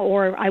little thing,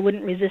 or I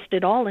wouldn't resist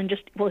at all and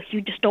just, well,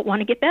 you just don't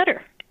want to get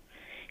better.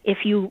 If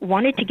you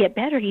wanted to get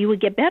better, you would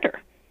get better.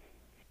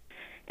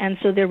 And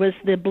so there was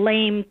the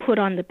blame put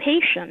on the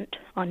patient,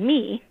 on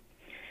me,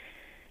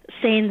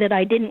 saying that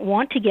I didn't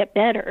want to get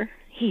better,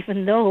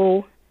 even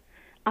though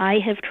I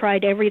have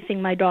tried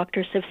everything my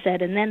doctors have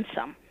said and then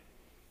some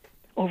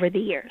over the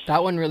years.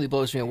 That one really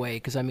blows me away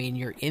because, I mean,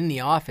 you're in the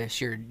office,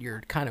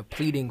 you're kind of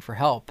pleading for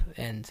help,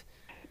 and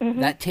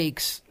that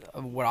takes,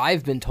 what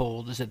I've been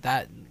told is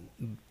that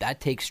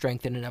takes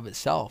strength in and of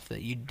itself,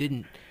 that you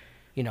didn't,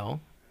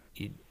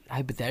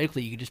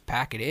 hypothetically you could just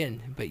pack it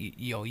in, but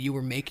you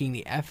were making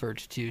the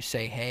effort to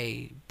say,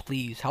 hey,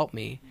 please help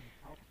me,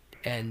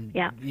 and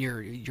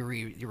your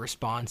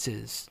response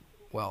is,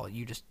 well,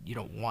 you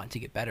don't want to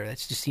get better. That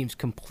just seems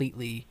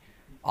completely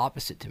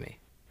opposite to me.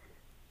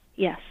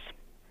 Yes,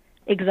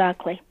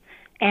 exactly.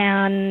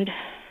 And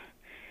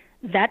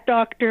that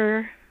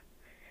doctor,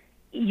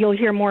 you'll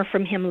hear more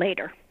from him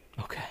later.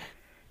 Okay.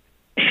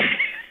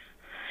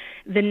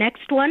 The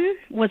next one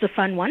was a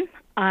fun one.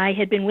 I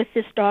had been with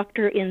this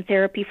doctor in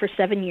therapy for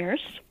 7 years,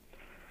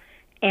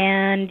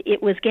 and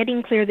it was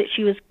getting clear that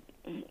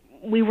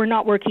we were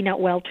not working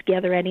out well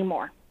together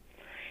anymore.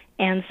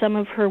 And some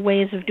of her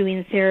ways of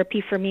doing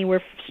therapy for me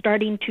were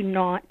starting to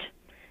not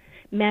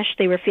mesh.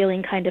 They were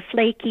feeling kind of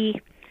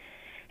flaky,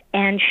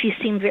 and she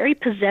seemed very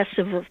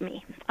possessive of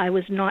me. I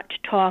was not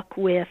to talk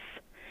with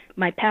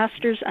my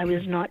pastors. I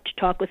was not to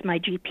talk with my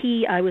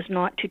GP. I was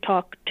not to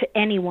talk to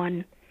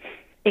anyone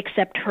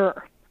except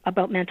her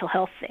about mental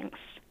health things.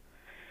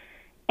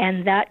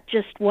 And that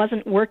just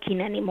wasn't working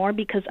anymore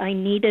because I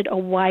needed a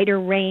wider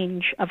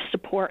range of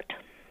support.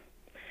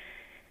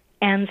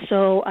 And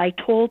so I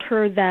told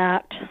her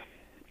that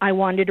I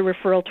wanted a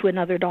referral to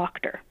another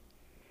doctor,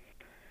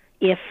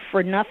 if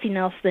for nothing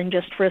else than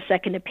just for a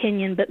second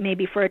opinion, but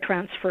maybe for a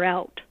transfer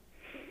out.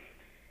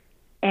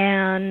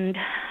 And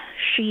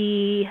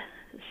she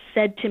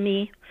said to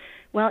me,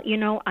 well,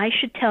 I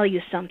should tell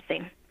you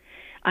something.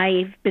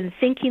 I've been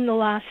thinking the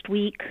last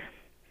week,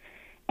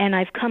 and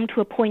I've come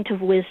to a point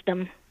of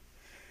wisdom.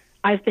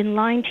 I've been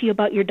lying to you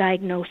about your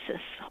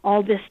diagnosis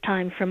all this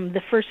time from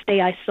the first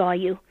day I saw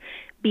you,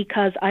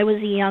 because I was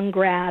a young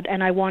grad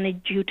and I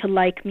wanted you to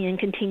like me and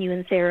continue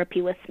in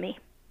therapy with me.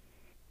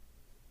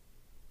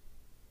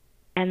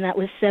 And that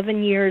was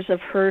 7 years of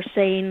her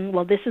saying,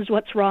 well, this is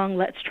what's wrong,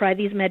 let's try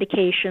these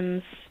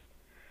medications.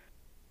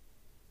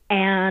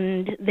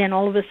 And then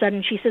all of a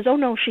sudden she says, oh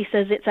no, she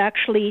says it's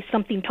actually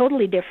something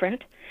totally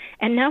different,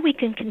 and now we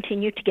can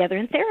continue together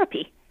in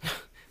therapy.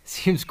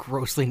 Seems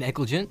grossly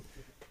negligent.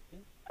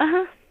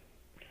 Uh-huh.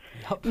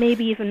 Yep.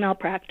 Maybe even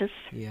malpractice.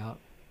 Yeah.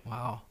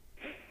 Wow.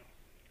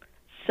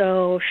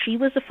 So she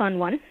was a fun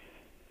one.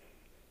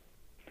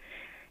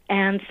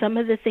 And some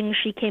of the things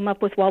she came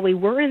up with while we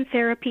were in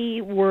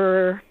therapy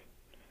were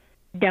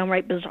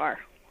downright bizarre.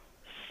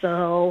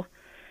 So,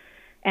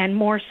 and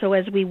more so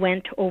as we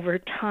went over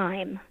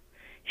time,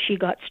 she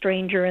got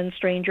stranger and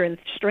stranger and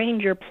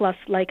stranger, plus,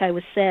 like I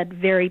was said,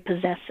 very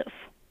possessive.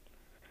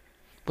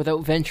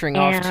 Without venturing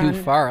off too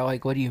far,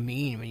 like, what do you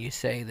mean when you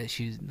say that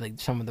she's, like,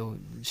 some of the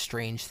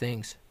strange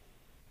things?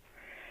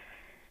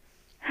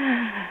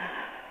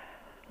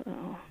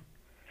 Oh.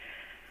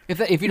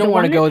 If you don't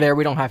want to go there,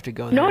 we don't have to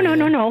go there.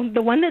 No.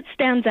 The one that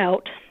stands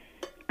out,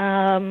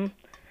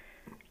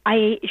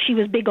 she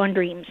was big on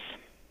dreams.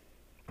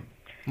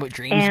 What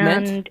dreams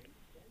meant? And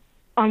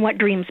on what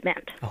dreams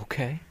meant.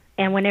 Okay.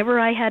 And whenever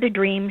I had a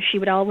dream,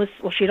 she'd always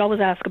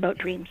ask about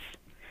dreams.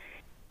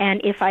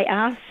 And if I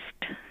asked,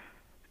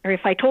 or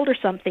if I told her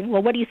something,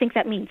 well, what do you think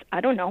that means?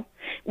 I don't know.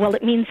 Well,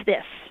 it means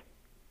this.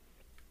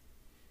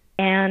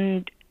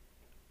 And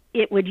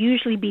it would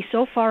usually be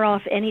so far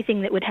off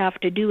anything that would have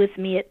to do with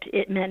me,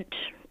 it meant,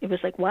 it was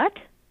like, what?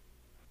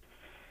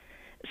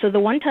 So the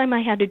one time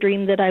I had a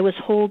dream that I was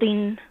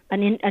holding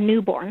a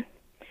newborn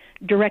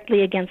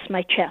directly against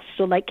my chest,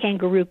 so like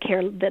kangaroo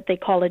care that they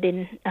call it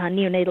in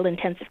neonatal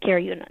intensive care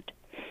unit.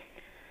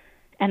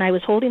 And I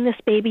was holding this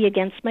baby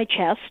against my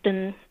chest,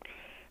 and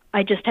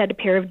I just had a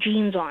pair of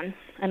jeans on,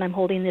 and I'm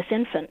holding this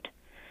infant.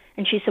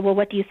 And she said, well,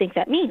 what do you think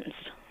that means?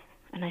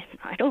 And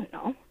I don't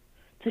know.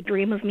 It's a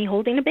dream of me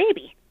holding a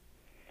baby.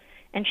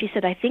 And she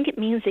said, I think it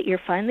means that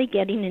you're finally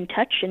getting in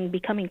touch and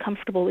becoming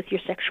comfortable with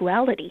your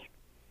sexuality.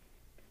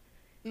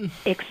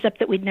 Except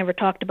that we'd never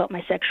talked about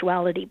my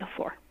sexuality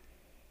before.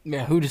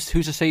 Yeah, who's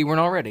to say you weren't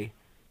already?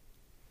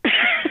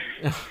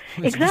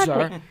 Exactly.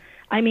 Bizarre.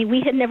 I mean,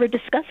 we had never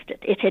discussed it.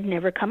 It had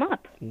never come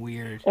up.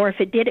 Weird. Or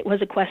if it did, it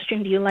was a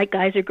question, do you like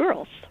guys or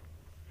girls?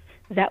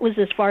 That was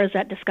as far as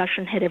that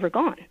discussion had ever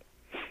gone.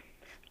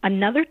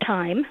 Another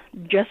time,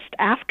 just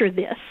after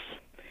this,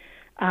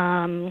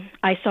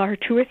 I saw her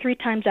 2 or 3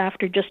 times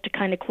after just to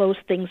kind of close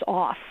things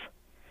off.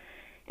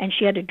 And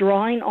she had a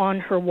drawing on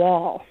her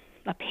wall,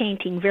 a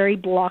painting, very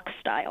block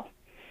style,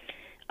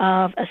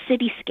 of a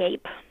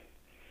cityscape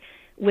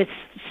with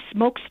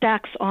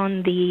smokestacks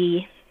on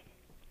the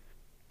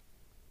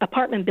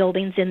apartment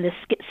buildings in this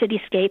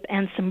cityscape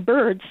and some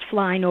birds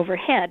flying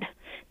overhead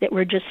that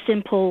were just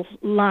simple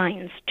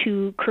lines,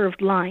 2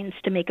 curved lines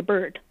to make a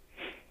bird.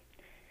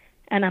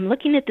 And I'm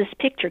looking at this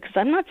picture because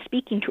I'm not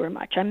speaking to her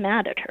much. I'm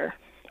mad at her.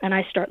 And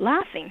I start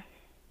laughing.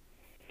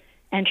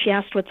 And she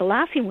asked what the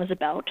laughing was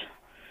about.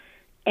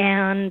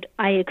 And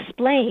I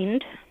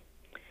explained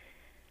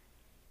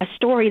a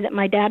story that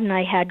my dad and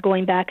I had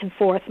going back and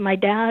forth. My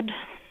dad,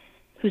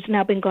 who's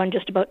now been gone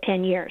just about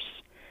 10 years,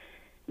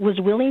 was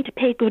willing to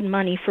pay good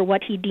money for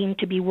what he deemed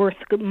to be worth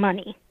good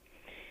money,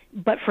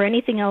 but for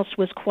anything else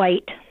was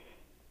quite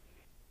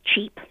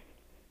cheap.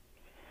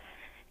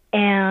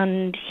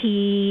 And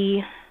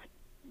he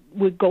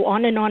would go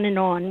on and on and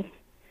on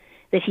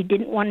that he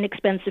didn't want an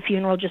expensive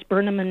funeral, just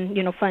burn him and,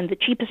 find the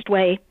cheapest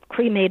way,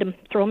 cremate him,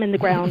 throw him in the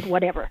ground,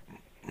 whatever.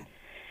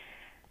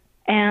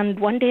 And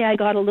one day I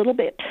got a little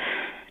bit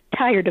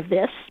tired of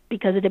this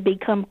because it had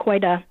become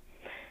quite a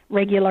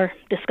regular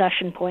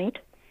discussion point.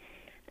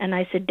 And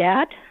I said,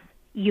 Dad,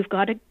 you've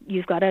got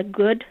a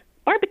good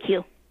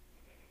barbecue.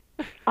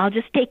 I'll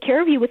just take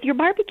care of you with your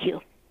barbecue.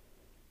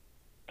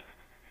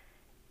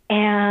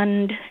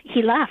 And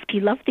he laughed.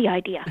 He loved the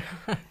idea.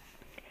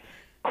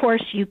 Of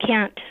course, you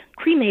can't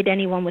cremate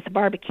anyone with a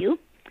barbecue,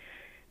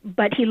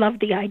 but he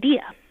loved the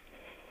idea.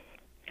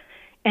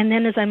 And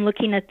then as I'm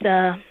looking at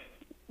the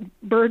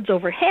birds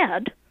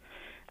overhead,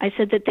 I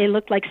said that they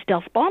looked like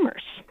stealth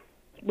bombers,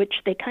 which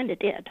they kind of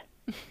did.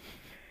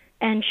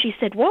 And she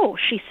said, whoa,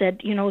 she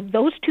said,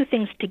 those 2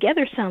 things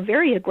together sound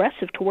very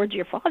aggressive towards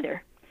your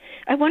father.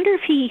 I wonder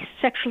if he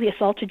sexually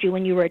assaulted you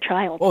when you were a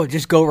child. Oh,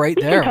 just go right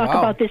there. We can talk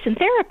about this in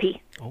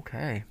therapy.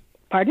 Okay.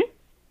 Pardon?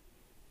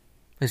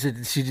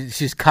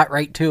 She's cut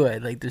right to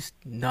it. Like, just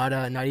not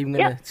even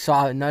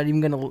gonna not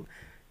even gonna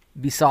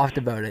be soft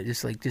about it.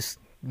 Just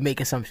make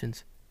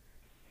assumptions.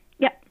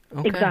 Yeah,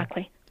 okay.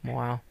 Exactly.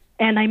 Wow.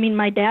 And I mean,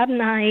 my dad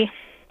and I,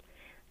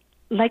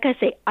 like I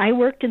say, I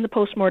worked in the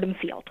postmortem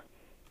field.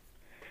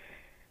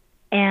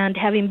 And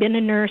having been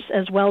a nurse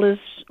as well as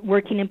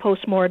working in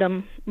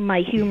postmortem,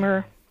 my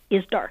humor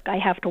is dark. I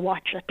have to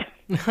watch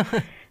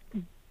it.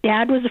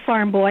 Dad was a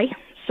farm boy,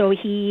 so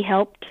he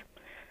helped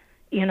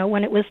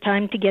when it was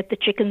time to get the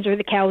chickens or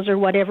the cows or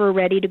whatever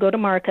ready to go to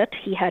market,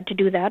 he had to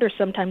do that, or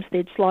sometimes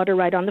they'd slaughter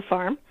right on the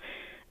farm.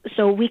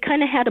 So we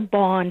kind of had a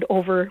bond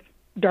over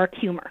dark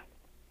humor.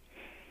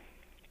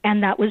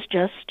 And that was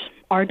just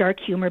our dark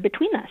humor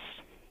between us.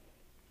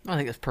 I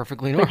think that's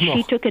perfectly normal. But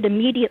she took it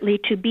immediately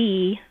to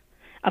be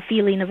a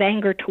feeling of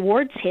anger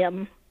towards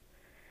him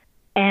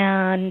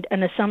and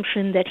an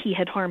assumption that he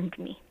had harmed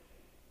me.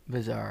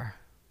 Bizarre.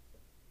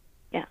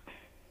 Yeah.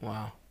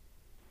 Wow.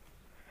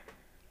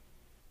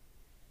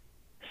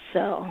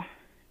 So,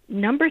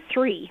 number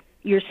 3,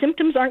 your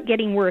symptoms aren't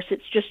getting worse,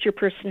 it's just your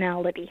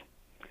personality.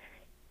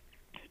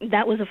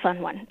 That was a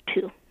fun one,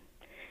 too.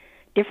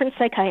 Different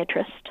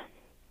psychiatrist.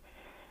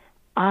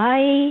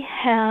 I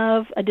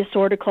have a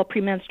disorder called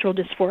premenstrual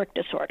dysphoric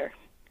disorder.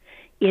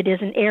 It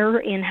is an error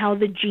in how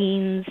the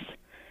genes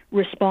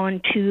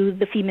respond to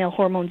the female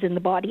hormones in the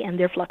body and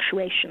their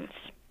fluctuations.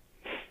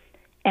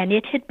 And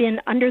it had been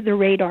under the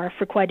radar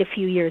for quite a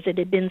few years. It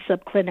had been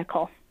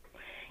subclinical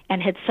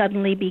and had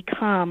suddenly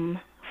become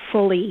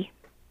fully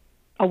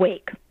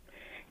awake.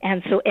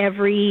 And so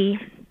every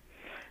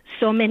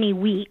so many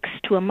weeks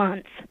to a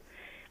month,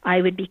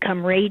 I would become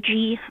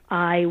ragey.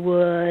 I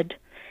would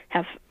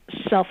have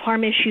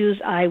self-harm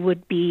issues. I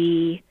would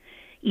be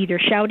either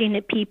shouting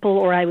at people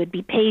or I would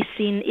be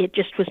pacing. It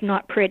just was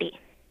not pretty.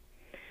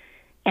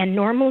 And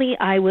normally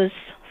I was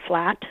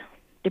flat,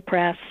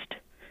 depressed,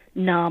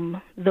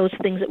 numb, those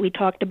things that we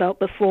talked about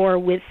before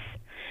with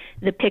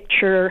the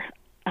picture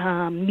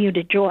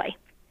muted joy.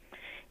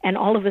 And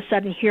all of a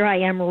sudden here I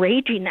am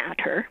raging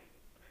at her,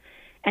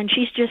 and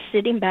she's just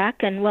sitting back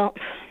and, well,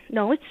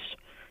 no, it's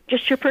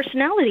just your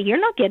personality. You're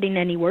not getting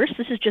any worse.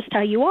 This is just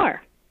how you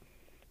are.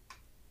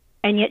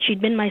 And yet she'd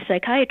been my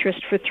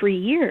psychiatrist for 3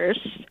 years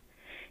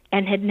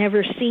and had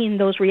never seen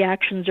those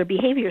reactions or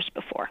behaviors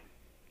before.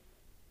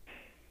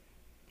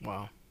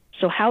 Wow.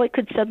 So how it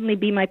could suddenly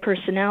be my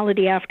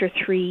personality after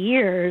 3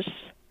 years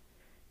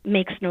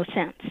makes no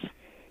sense.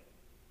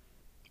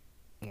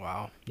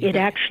 Wow. It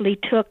actually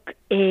took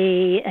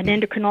an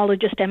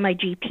endocrinologist and my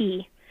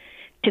GP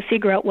to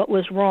figure out what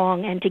was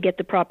wrong and to get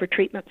the proper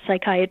treatment.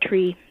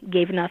 Psychiatry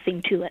gave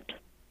nothing to it.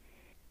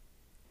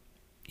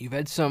 You've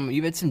had some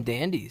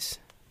dandies.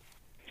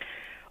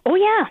 Oh,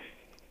 yeah.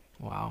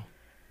 Wow.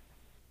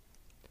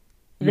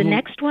 The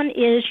next one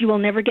is You Will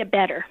Never Get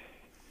Better.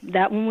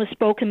 That one was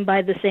spoken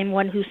by the same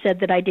one who said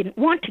that I didn't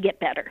want to get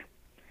better.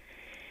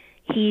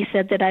 He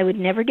said that I would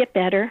never get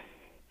better.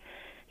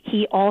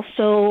 He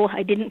also,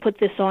 I didn't put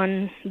this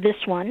on this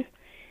one,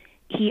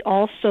 he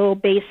also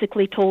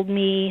basically told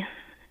me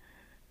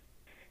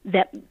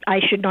that I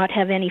should not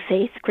have any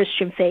faith,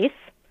 Christian faith,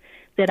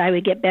 that I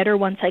would get better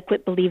once I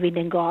quit believing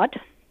in God,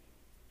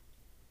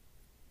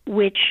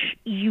 which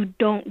you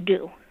don't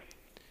do.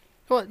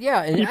 Well,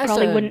 yeah, and you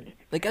probably wouldn't.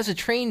 Like, as a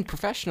trained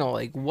professional,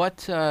 like,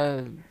 what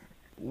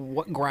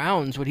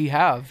grounds would he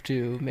have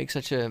to make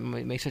such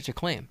a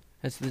claim?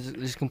 This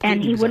is completely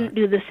And he bizarre. wouldn't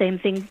do the same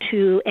thing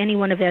to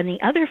anyone of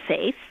any other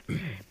faith,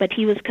 but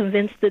he was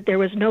convinced that there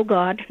was no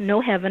God,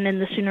 no heaven,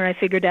 and the sooner I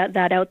figured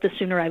that out, the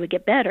sooner I would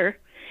get better,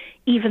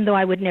 even though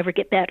I would never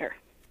get better.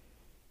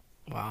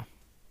 Wow.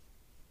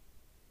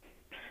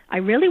 I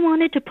really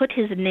wanted to put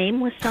his name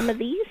with some of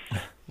these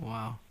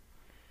Wow.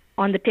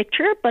 on the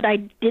picture, but I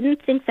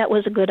didn't think that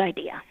was a good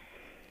idea.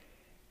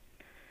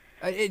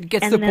 It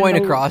gets And the then point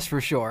across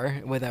for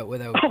sure without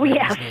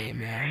his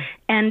name, yeah.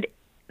 And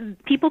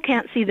people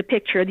can't see the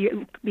picture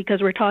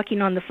because we're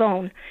talking on the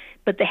phone,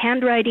 but the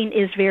handwriting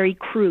is very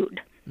crude.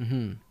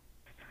 Mm-hmm.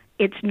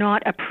 It's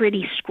not a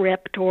pretty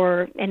script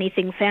or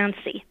anything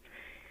fancy.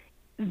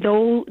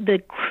 Though the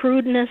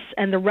crudeness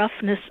and the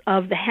roughness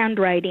of the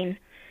handwriting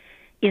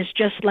is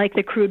just like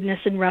the crudeness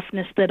and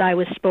roughness that I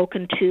was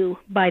spoken to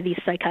by these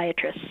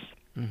psychiatrists.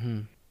 Mm-hmm.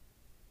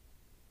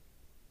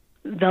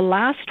 The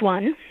last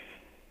one,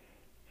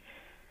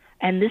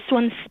 and this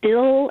one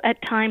still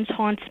at times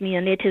haunts me,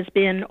 and it has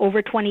been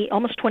over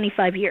almost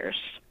 25 years.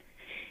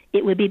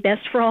 It would be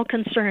best for all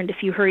concerned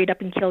if you hurried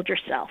up and killed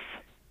yourself.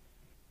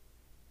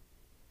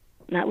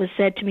 And that was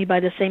said to me by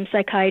the same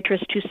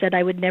psychiatrist who said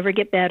I would never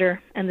get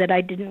better and that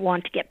I didn't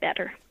want to get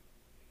better.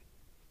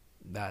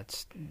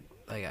 That's,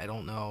 like, I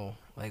don't know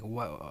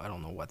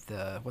what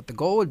the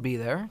goal would be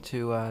there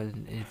to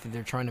if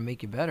they're trying to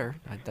make you better.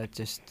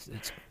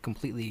 It's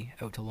completely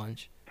out to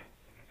lunch.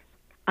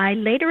 I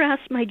later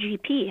asked my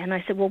GP, and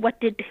I said, well,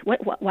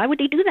 why would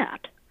he do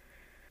that?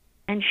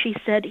 And she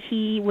said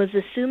he was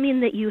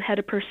assuming that you had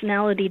a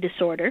personality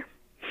disorder,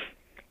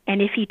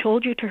 and if he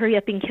told you to hurry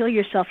up and kill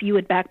yourself, you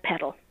would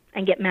backpedal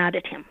and get mad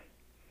at him.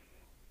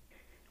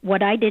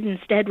 What I did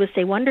instead was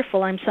say,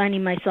 wonderful, I'm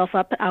signing myself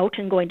out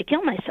and going to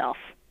kill myself.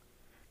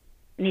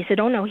 And he said,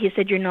 oh, no. He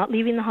said, you're not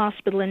leaving the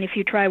hospital, and if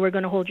you try, we're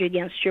going to hold you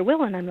against your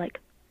will. And I'm like,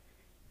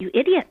 you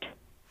idiot.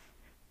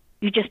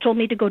 You just told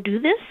me to go do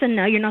this, and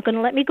now you're not going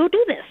to let me go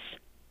do this.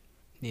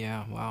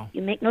 Yeah, wow.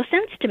 You make no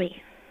sense to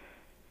me.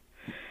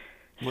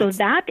 So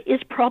that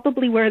is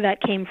probably where that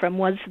came from,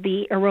 was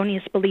the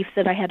erroneous belief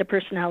that I had a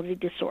personality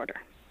disorder.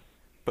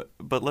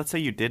 But let's say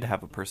you did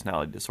have a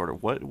personality disorder.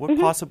 What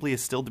possibly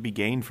is still to be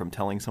gained from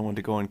telling someone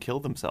to go and kill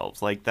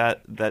themselves? Like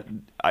that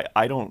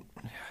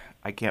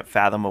I can't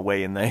fathom a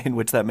way in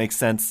which that makes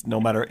sense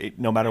no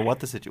matter what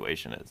the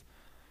situation is.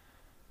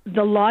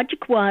 The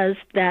logic was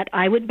that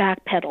I would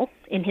backpedal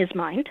in his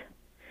mind.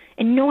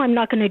 And no, I'm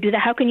not going to do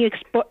that. How can you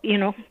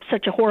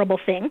such a horrible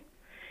thing?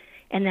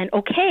 And then,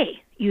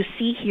 okay, you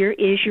see, here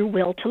is your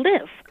will to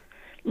live.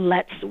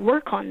 Let's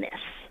work on this.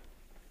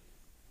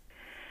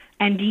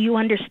 And do you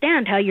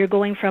understand how you're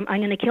going from, I'm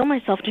going to kill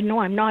myself, to no,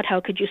 I'm not.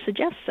 How could you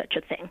suggest such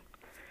a thing?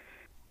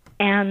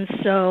 And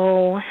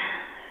so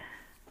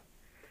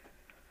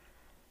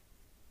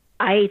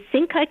I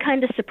think I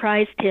kind of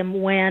surprised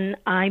him when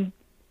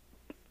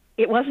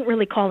it wasn't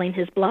really calling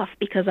his bluff,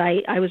 because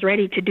I was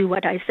ready to do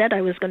what I said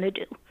I was going to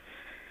do.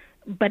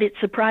 But it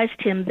surprised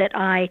him that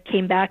I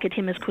came back at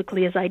him as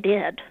quickly as I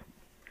did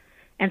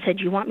and said,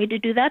 you want me to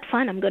do that?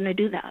 Fine, I'm going to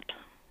do that.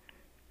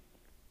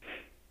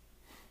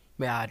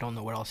 Yeah, I don't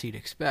know what else you'd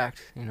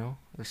expect,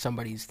 if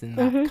somebody's in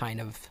that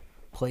kind of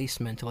place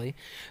mentally.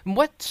 And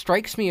what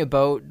strikes me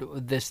about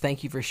this,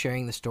 thank you for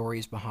sharing the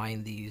stories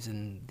behind these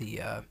and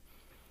the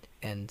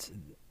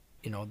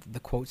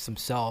quotes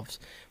themselves.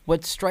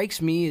 What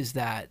strikes me is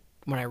that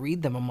when I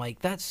read them, I'm like,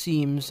 that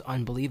seems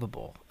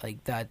unbelievable.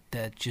 Like that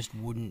just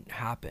wouldn't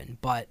happen.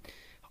 But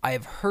I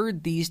have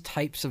heard these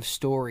types of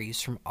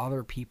stories from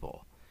other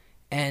people,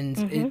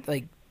 and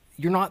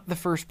you're not the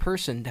first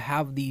person to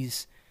have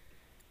these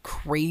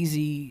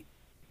crazy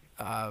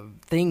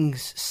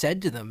things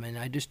said to them, and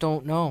I just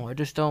don't know. I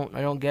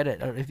don't get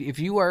it. If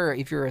you're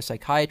a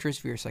psychiatrist,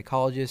 if you're a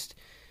psychologist,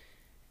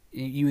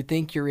 you would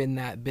think you're in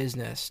that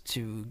business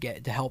to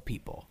help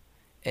people,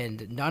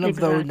 and none of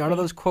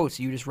those quotes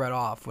you just read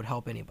off would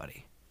help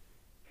anybody.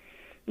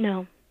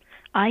 No,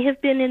 I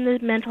have been in the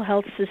mental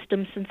health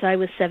system since I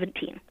was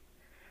 17.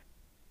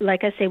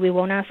 Like I say, we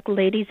won't ask a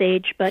lady's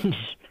age, but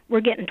we're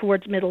getting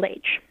towards middle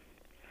age.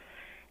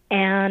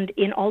 And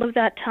in all of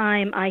that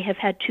time, I have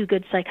had 2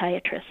 good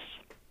psychiatrists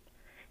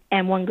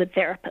and 1 good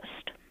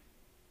therapist.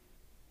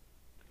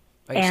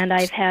 And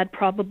I've had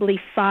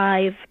probably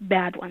 5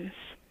 bad ones.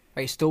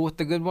 Are you still with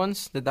the good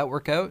ones? Did that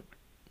work out?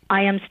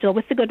 I am still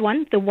with the good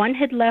one. The one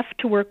had left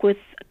to work with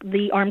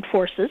the armed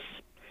forces,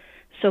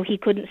 so he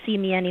couldn't see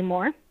me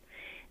anymore.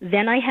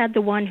 Then I had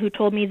the one who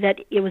told me that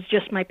it was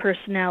just my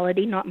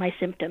personality, not my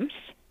symptoms.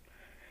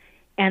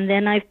 And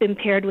then I've been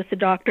paired with the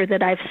doctor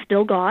that I've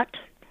still got.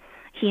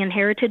 He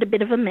inherited a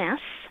bit of a mess,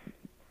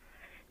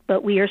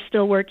 but we are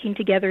still working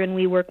together, and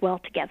we work well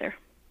together.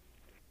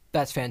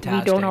 That's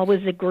fantastic. We don't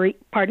always agree.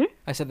 Pardon?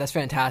 I said that's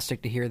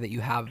fantastic to hear that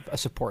you have a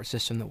support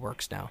system that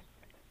works now.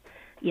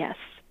 Yes.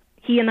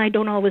 He and I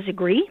don't always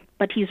agree,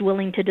 but he's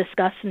willing to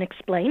discuss and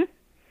explain.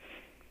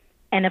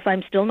 And if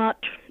I'm still not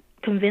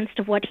convinced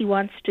of what he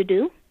wants to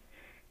do,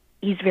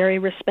 he's very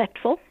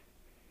respectful.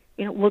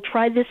 We'll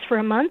try this for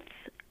a month,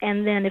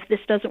 and then if this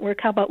doesn't work,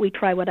 how about we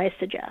try what I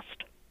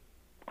suggest?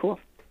 Cool.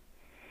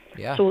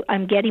 Yeah. So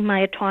I'm getting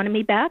my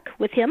autonomy back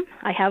with him.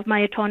 I have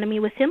my autonomy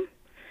with him.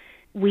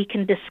 We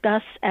can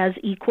discuss as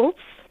equals.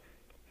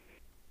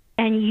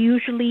 And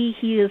usually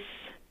he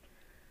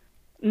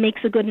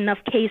makes a good enough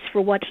case for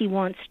what he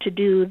wants to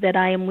do that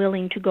I am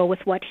willing to go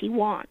with what he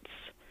wants.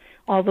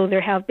 Although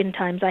there have been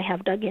times I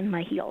have dug in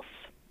my heels.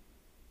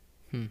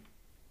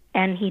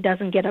 And he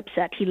doesn't get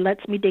upset. He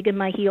lets me dig in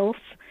my heels.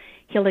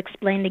 He'll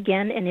explain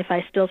again, and if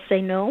I still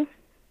say no,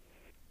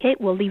 okay,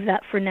 we'll leave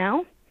that for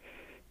now.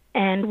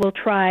 And we'll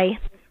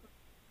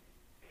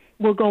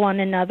go on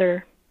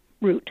another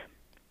route.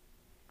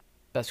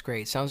 That's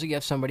great. Sounds like you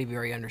have somebody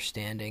very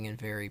understanding and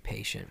very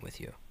patient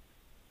with you.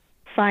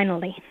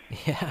 Finally.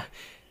 Yeah.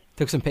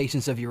 Took some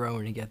patience of your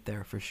own to get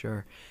there, for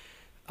sure.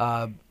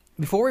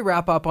 Before we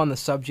wrap up on the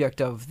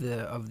subject of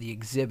the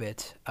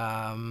exhibit,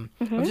 I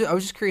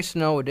was just curious to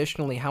know,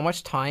 additionally, how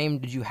much time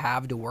did you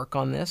have to work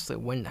on this?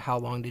 How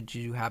long did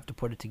you have to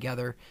put it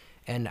together?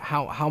 And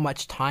how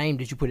much time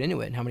did you put into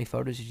it? And how many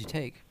photos did you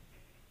take?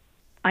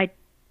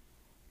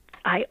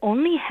 we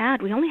only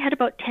had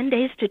about 10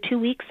 days to 2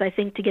 weeks, I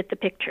think, to get the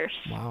pictures.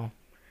 Wow.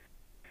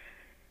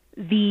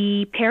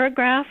 The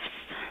paragraphs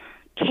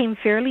came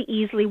fairly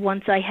easily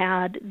once I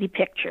had the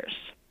pictures,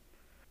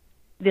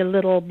 the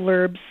little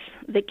blurbs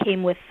that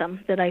came with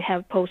them that I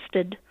have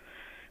posted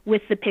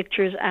with the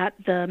pictures at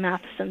the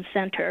Matheson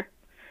Center.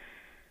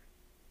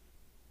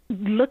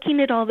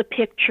 Looking at all the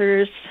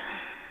pictures,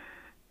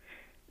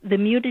 the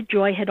muted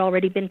joy had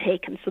already been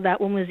taken, so that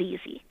one was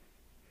easy.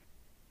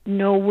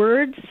 No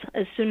words.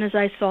 As soon as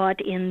I saw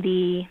it in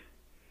the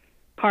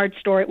card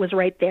store, it was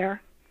right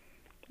there.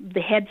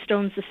 The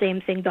headstone's the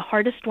same thing. The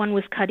hardest one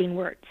was cutting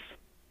words.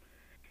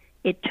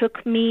 It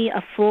took me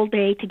a full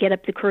day to get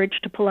up the courage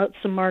to pull out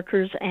some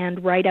markers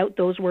and write out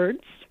those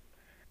words.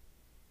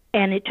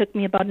 And it took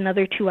me about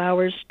another 2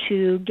 hours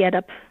to get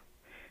up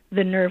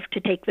the nerve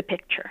to take the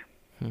picture.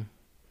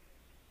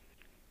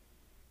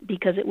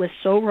 Because it was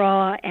so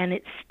raw, and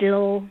it's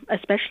still,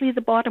 especially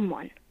the bottom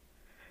one,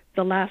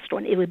 the last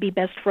one, it would be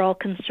best for all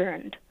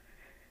concerned.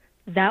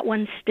 That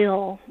one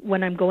still,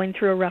 when I'm going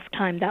through a rough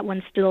time, that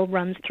one still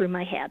runs through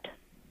my head.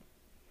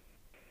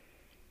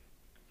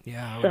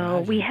 Yeah, I would So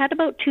we imagine. had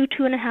about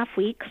 2.5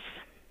 weeks.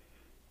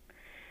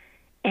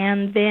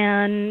 And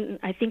then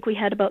I think we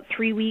had about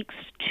 3 weeks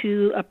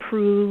to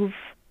approve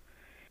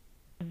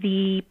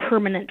the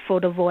permanent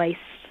photo voice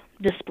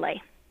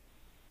display.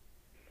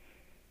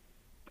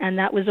 And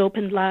that was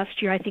opened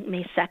last year, I think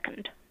May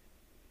 2nd.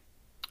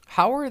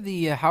 How are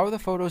the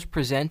photos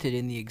presented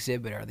in the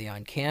exhibit? Are they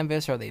on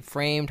canvas? Are they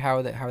framed? How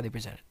are they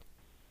presented?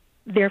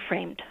 They're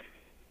framed.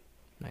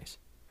 Nice.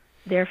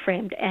 They're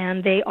framed,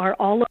 and they are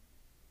all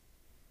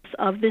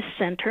of this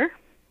center.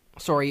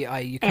 Sorry,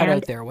 you cut And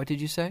out there. What did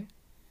you say?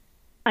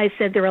 I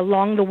said they're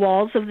along the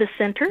walls of the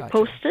center, Gotcha.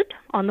 posted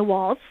on the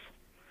walls.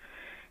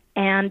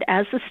 And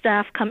as the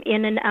staff come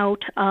in and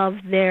out of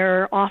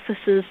their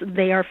offices,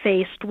 they are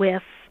faced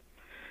with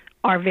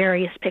our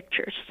various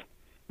pictures.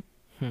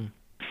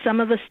 Some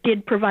of us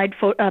did provide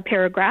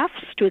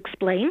paragraphs to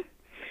explain.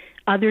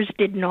 Others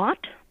did not.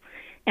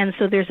 And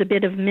so there's a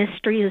bit of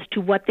mystery as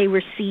to what they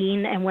were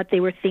seeing and what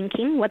they were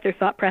thinking, what their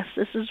thought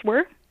processes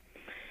were.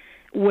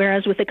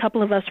 Whereas with a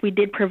couple of us, we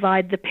did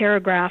provide the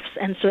paragraphs,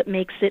 and so it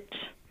makes it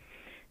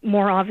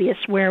more obvious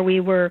where we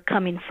were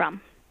coming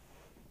from.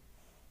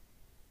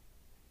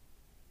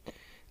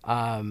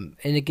 And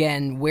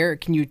again, where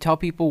can you tell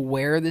people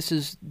where this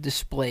is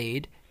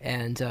displayed?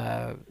 And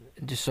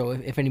just so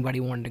if anybody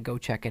wanted to go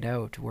check it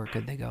out, where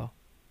could they go?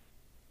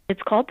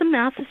 It's called the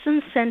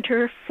Matheson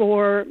Center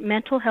for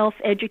Mental Health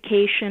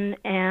Education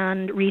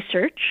and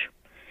Research.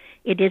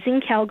 It is in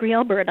Calgary,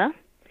 Alberta.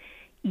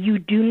 You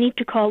do need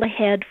to call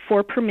ahead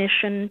for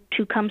permission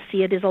to come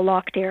see it. It is a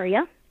locked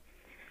area.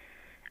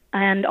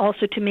 And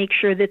also to make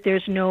sure that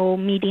there's no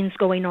meetings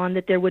going on,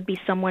 that there would be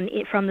someone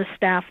from the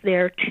staff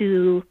there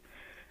to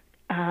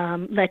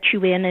let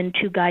you in and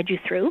to guide you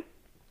through.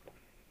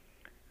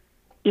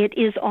 It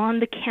is on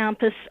the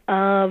campus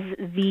of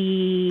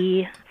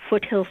the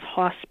Foothills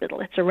Hospital.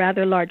 It's a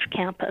rather large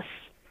campus,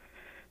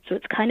 so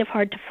it's kind of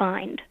hard to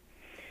find.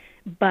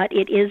 But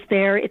it is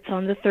there. It's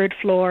on the 3rd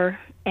floor,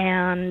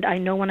 and I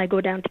know when I go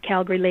down to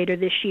Calgary later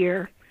this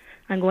year,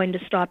 I'm going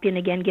to stop in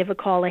again, give a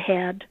call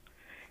ahead,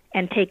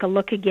 and take a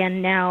look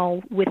again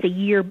now with a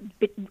year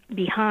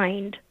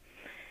behind,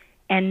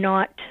 and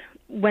not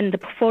when the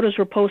photos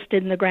were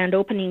posted and the grand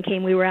opening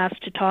came, we were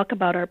asked to talk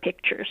about our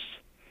pictures.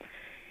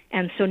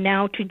 And so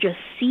now to just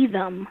see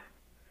them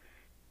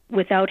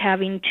without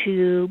having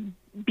to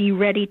be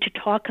ready to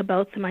talk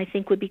about them, I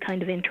think would be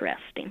kind of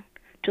interesting,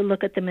 to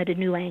look at them at a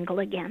new angle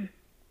again.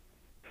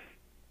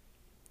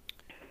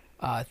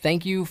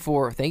 Thank you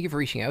for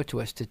reaching out to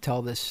us to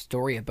tell this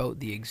story about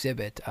the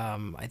exhibit.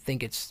 I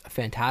think it's a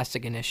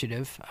fantastic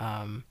initiative.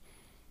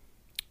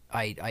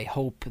 I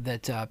hope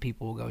that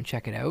people will go and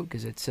check it out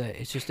because it's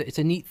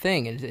a neat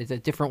thing. It's a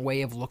different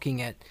way of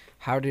looking at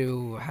how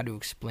to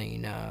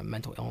explain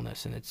mental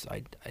illness, and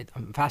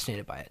I'm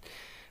fascinated by it.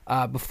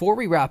 Before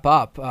we wrap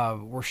up,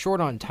 we're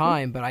short on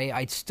time, but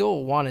I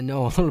still want to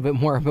know a little bit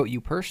more about you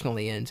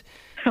personally. And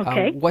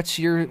Okay. what's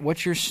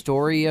your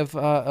story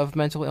of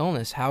mental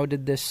illness? How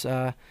did this?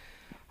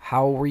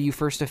 How were you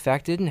first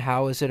affected, and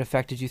how has it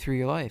affected you through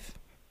your life?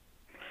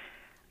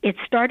 It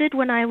started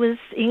when I was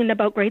in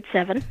about grade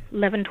 7,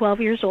 11,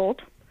 12 years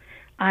old.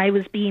 I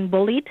was being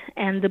bullied,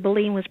 and the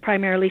bullying was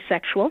primarily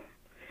sexual.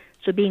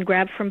 So being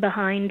grabbed from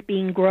behind,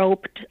 being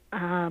groped,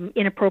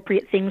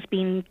 inappropriate things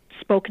being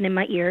spoken in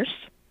my ears.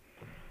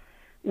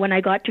 When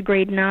I got to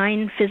grade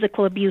 9,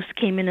 physical abuse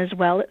came in as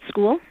well at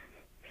school.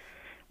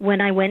 When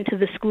I went to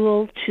the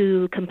school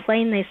to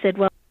complain, they said,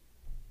 well,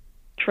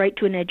 it's right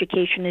to an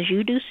education as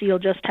you do, so you'll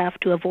just have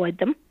to avoid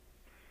them,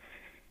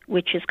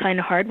 which is kind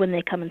of hard when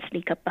they come and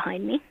sneak up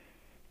behind me.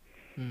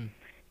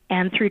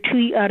 And through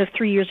 2 out of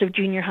 3 years of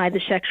junior high,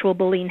 the sexual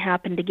bullying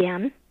happened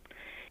again.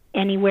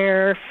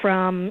 Anywhere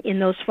from, in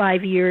those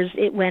 5 years,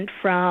 it went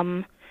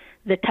from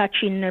the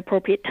touching,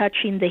 inappropriate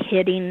touching, the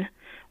hitting,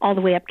 all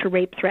the way up to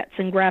rape threats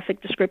and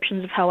graphic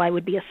descriptions of how I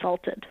would be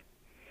assaulted.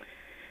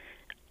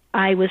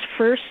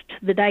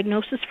 The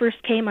diagnosis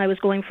first came, I was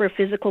going for a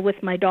physical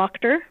with my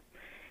doctor,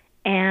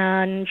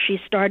 and she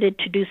started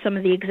to do some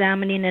of the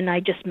examining, and I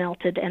just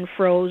melted and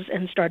froze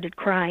and started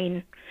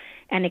crying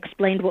and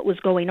explained what was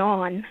going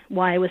on,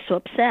 why I was so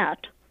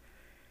upset.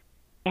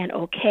 And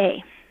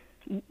okay,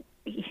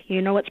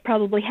 you know what's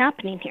probably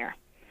happening here.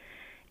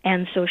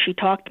 And so she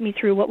talked me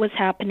through what was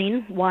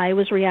happening, why I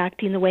was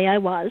reacting the way I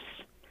was,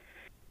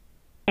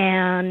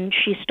 and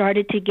she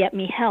started to get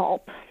me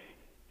help.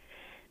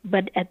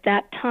 But at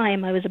that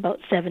time, I was about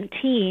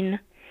 17,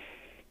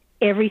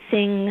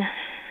 everything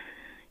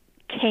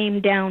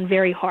came down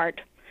very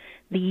hard.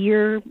 The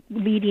year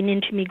leading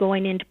into me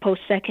going into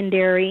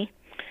post-secondary,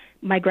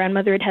 my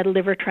grandmother had had a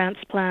liver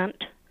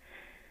transplant.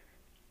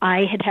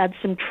 I had had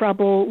some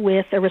trouble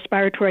with a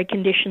respiratory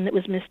condition that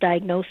was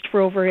misdiagnosed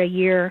for over a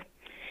year.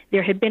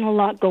 There had been a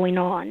lot going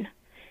on.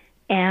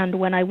 And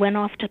when I went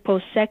off to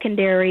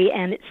post-secondary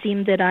and it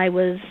seemed that I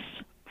was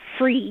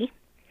free,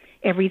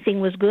 everything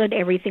was good,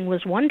 everything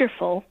was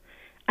wonderful,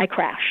 I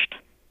crashed.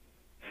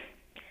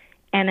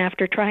 And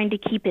after trying to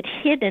keep it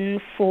hidden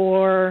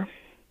for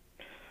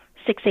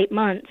 6-8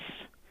 months,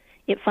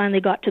 it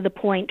finally got to the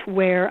point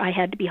where I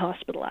had to be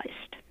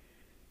hospitalized.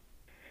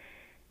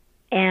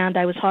 And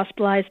I was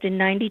hospitalized in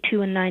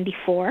 92 and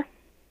 94.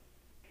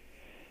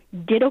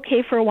 Did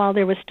okay for a while.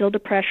 There was still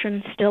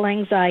depression, still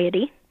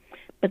anxiety,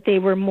 but they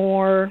were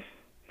more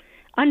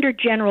under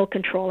general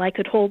control. I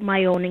could hold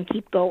my own and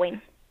keep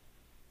going.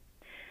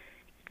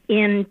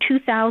 In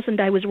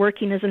 2000, I was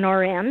working as an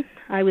RN.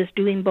 I was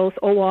doing both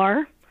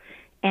OR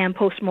and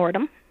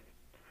postmortem.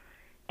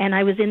 And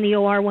I was in the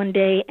OR one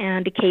day,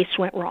 and a case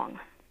went wrong.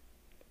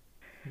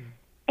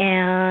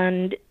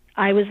 And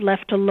I was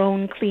left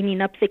alone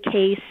cleaning up the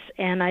case,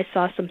 and I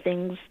saw some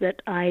things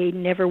that I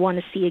never want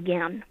to see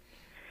again.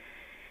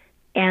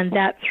 And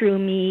that threw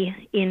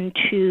me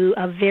into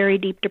a very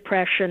deep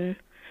depression.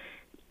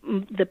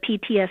 The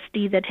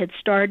PTSD that had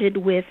started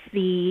with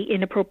the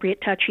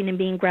inappropriate touching and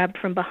being grabbed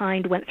from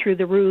behind went through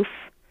the roof.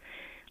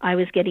 I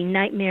was getting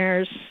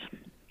nightmares,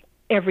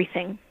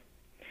 everything.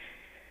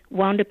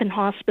 Wound up in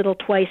hospital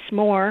twice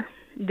more.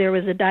 There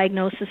was a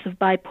diagnosis of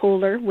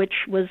bipolar, which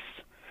was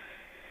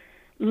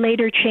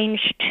later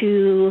changed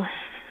to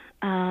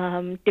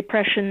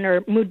depression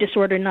or mood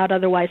disorder not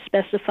otherwise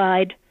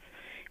specified,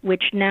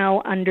 which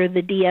now under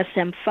the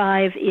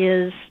DSM-5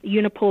 is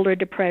unipolar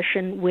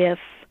depression with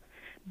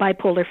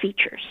bipolar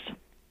features.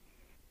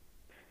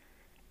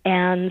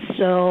 And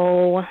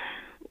so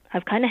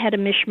I've kind of had a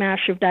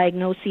mishmash of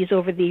diagnoses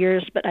over the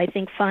years, but I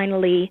think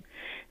finally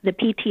the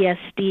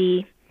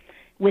PTSD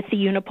with the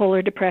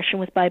unipolar depression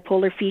with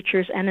bipolar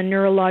features and a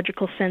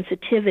neurological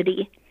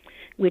sensitivity,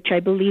 which I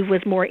believe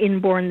was more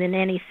inborn than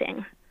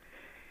anything,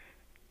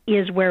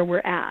 is where we're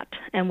at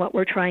and what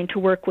we're trying to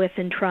work with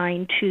and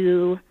trying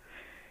to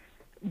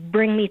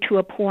bring me to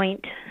a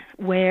point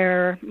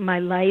where my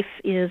life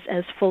is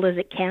as full as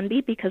it can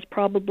be, because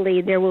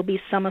probably there will be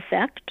some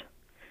effect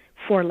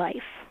for life.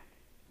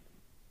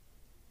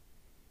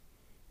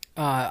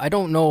 I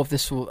don't know if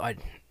this will...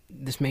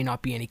 this may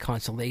not be any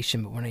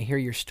consolation, but when I hear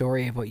your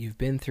story of what you've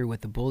been through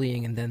with the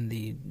bullying and then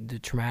the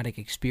traumatic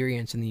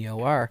experience in the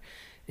OR,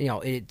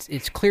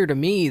 it's clear to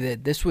me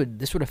that this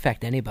would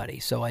affect anybody.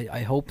 So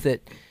I hope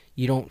that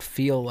you don't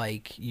feel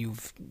like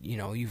you've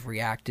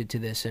reacted to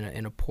this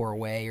in a poor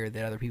way, or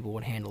that other people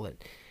would handle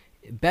it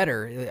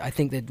better. I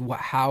think that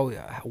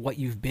what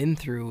you've been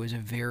through is a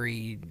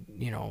very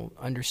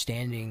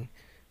understanding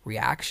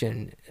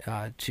reaction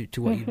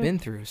to what you've been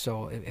through.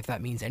 So if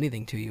that means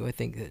anything to you, I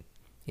think that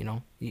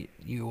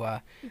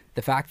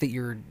the fact that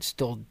you're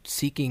still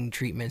seeking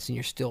treatments and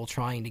you're still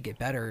trying to get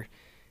better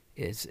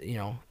is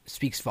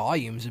speaks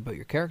volumes about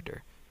your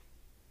character.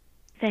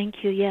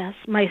 Thank you. Yes,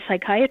 my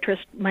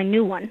psychiatrist, my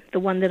new one, the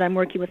one that I'm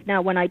working with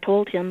now, when I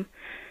told him,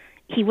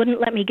 he wouldn't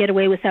let me get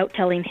away without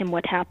telling him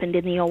what happened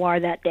in the OR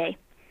that day.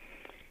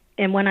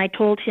 And when I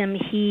told him,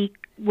 he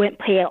went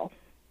pale,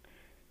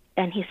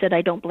 and he said,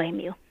 "I don't blame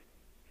you."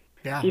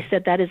 Yeah. He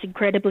said, "That is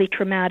incredibly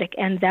traumatic,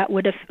 and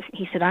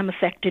he said, "I'm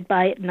affected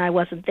by it, and I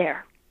wasn't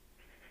there.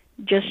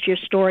 Just your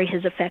story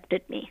has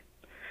affected me."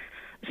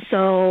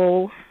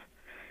 So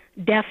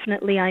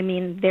definitely, I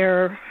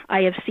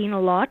have seen a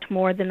lot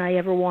more than I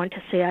ever want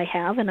to say I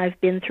have, and I've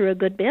been through a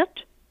good bit.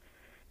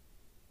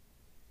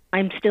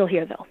 I'm still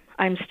here, though.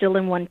 I'm still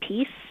in one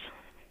piece,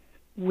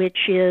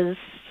 which is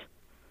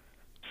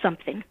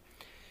something.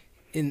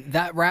 And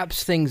that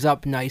wraps things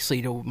up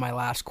nicely to my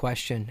last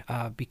question,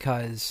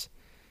 because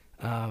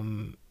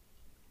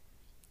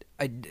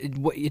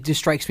it just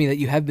strikes me that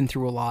you have been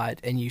through a lot,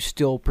 and you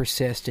still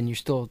persist, and you're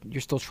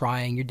still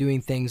trying. You're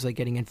doing things like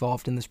getting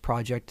involved in this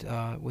project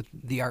with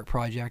the art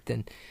project,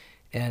 and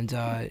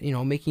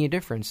making a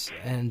difference.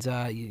 And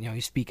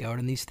you speak out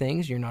on these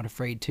things. You're not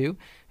afraid to,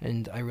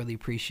 and I really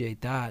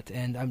appreciate that.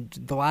 And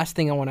the last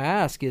thing I want to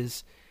ask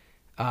is,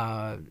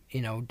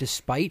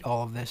 despite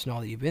all of this and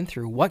all that you've been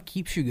through, what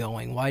keeps you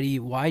going? Why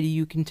do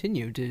you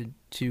continue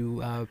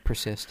to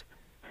persist?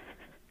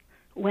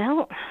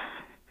 Well,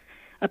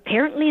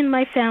 apparently in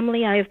my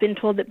family, I have been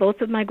told that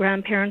both of my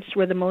grandparents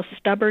were the most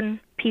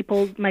stubborn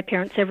people my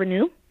parents ever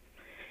knew.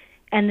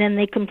 And then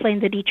they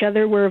complained that each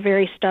other were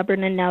very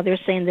stubborn, and now they're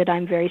saying that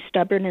I'm very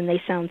stubborn, and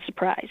they sound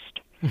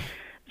surprised.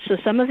 So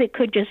some of it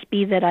could just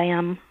be that I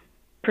am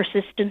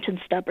persistent and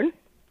stubborn.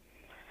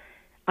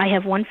 I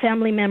have one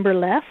family member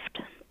left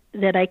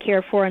that I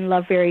care for and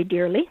love very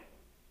dearly.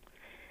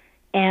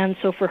 And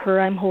so for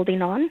her, I'm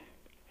holding on.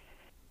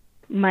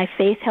 My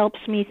faith helps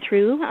me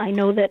through. I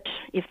know that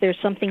if there's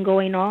something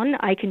going on,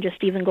 I can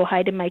just even go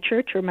hide in my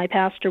church, or my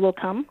pastor will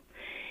come.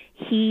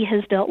 He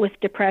has dealt with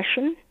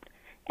depression,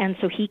 and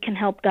so he can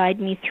help guide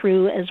me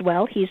through as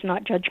well. He's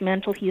not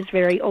judgmental. He's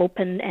very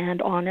open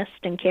and honest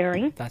and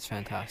caring. That's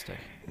fantastic.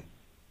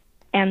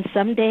 And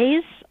some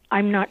days,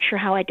 I'm not sure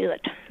how I do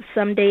it.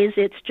 Some days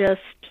it's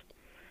just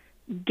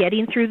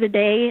getting through the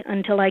day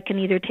until I can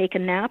either take a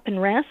nap and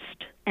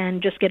rest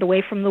and just get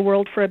away from the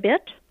world for a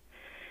bit,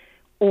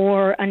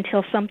 or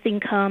until something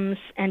comes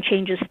and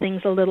changes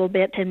things a little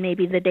bit and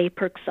maybe the day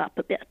perks up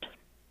a bit.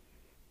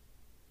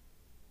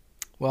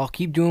 Well,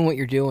 keep doing what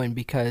you're doing,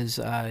 because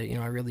I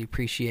really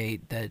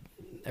appreciate that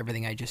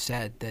everything I just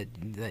said,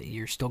 that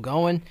you're still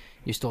going,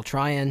 you're still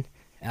trying,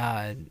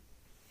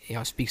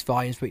 speaks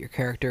volumes about your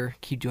character.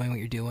 Keep doing what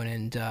you're doing,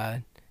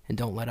 and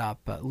don't let up.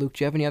 Luke,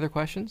 do you have any other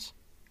questions?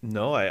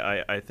 No,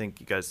 I think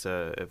you guys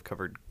have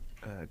covered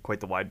quite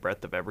the wide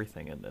breadth of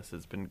everything in this.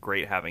 It's been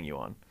great having you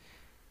on.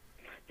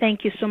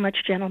 Thank you so much,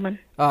 gentlemen.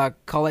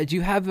 Collette, do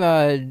you have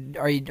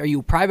are you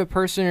a private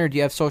person, or do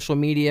you have social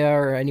media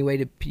or any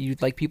way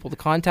you'd like people to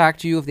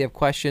contact you if they have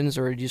questions,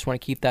 or do you just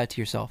want to keep that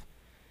to yourself?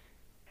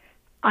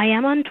 I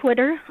am on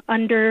Twitter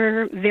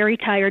under Very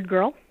Tired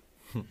Girl.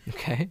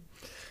 Okay.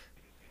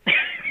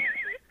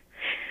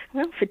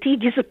 Well,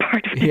 fatigue is a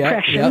part of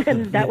depression,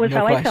 and that was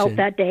how I felt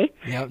that day.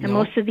 And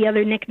most of the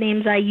other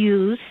nicknames I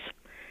use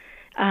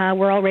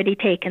were already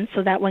taken,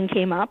 so that one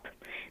came up.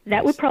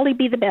 That would probably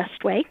be the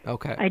best way.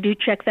 Okay. I do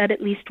check that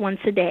at least once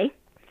a day.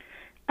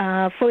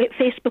 For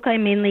Facebook, I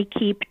mainly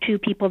keep to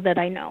people that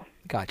I know.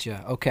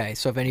 Gotcha. Okay,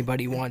 so if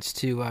anybody wants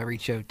to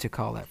reach out to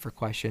Collette for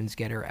questions,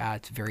 get her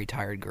at Very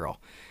Tired Girl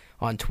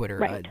on Twitter.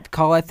 Right.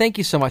 Collette, thank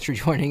you so much for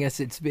joining us.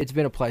 It's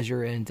been a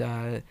pleasure,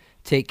 and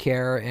take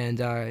care,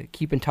 and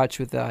keep in touch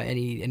with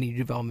any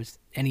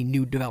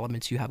new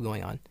developments you have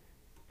going on.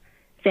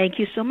 Thank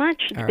you so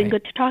much. It's been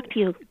good to talk to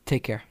you.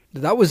 Take care.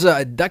 That was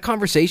that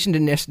conversation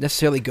didn't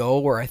necessarily go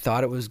where I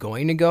thought it was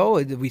going to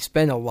go. We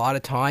spent a lot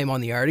of time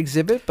on the art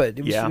exhibit, but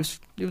it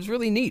was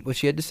really neat what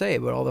she had to say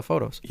about all the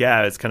photos.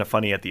 Yeah, it's kind of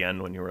funny at the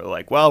end when you were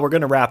like, well, we're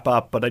going to wrap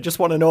up, but I just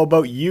want to know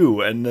about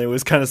you. And it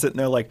was kind of sitting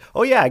there like,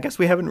 oh yeah, I guess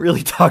we haven't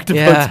really talked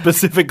about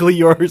specifically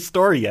your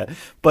story yet.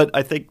 But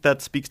I think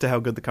that speaks to how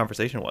good the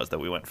conversation was, that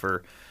we went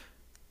for,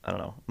 I don't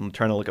know, I'm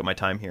trying to look at my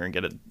time here and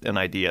get an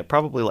idea.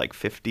 Probably like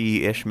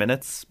 50-ish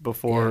minutes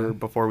before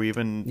we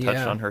even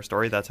touched on her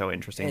story. That's how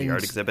interesting the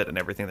art exhibit and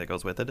everything that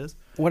goes with it is.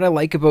 What I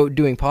like about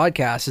doing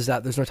podcasts is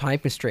that there's no time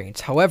constraints.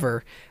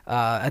 However,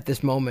 at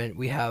this moment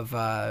we have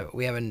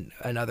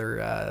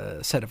another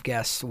set of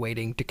guests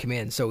waiting to come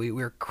in, so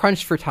we're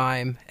crunched for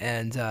time,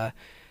 and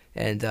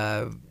we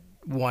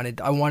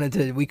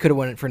could have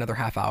went it for another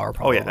half hour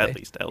probably. Oh yeah, at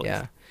least.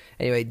 Yeah.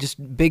 Anyway, just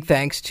big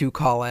thanks to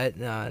Collette,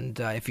 and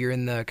if you're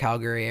in the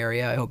Calgary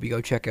area, I hope you go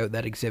check out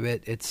that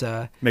exhibit. It's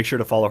make sure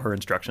to follow her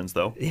instructions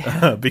though,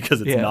 because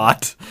it's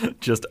not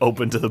just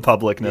open to the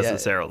public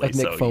necessarily. Like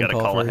so you got to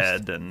call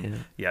ahead,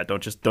 and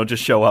don't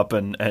just show up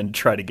and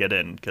try to get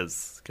in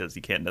because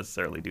you can't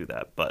necessarily do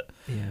that. But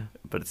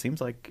it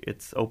seems like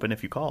it's open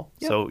if you call,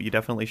 so you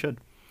definitely should.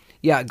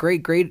 Yeah,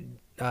 great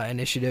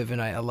initiative,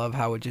 and I love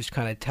how it just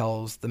kind of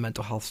tells the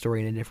mental health story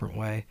in a different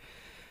way.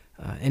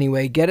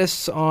 Anyway, get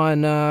us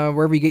on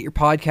wherever you get your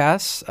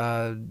podcasts.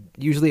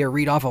 Usually I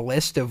read off a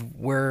list of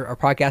where our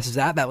podcast is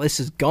at. That list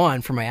is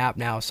gone from my app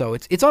now, so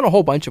it's on a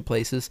whole bunch of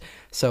places.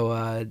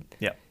 So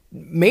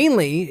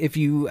mainly, if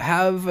you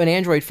have an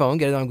Android phone,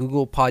 get it on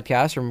Google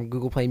Podcasts or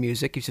Google Play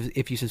Music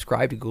if you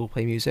subscribe to Google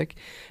Play Music.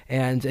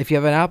 And if you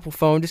have an Apple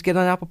phone, just get it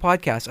on Apple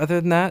Podcasts. Other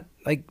than that,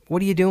 like,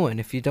 what are you doing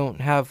if you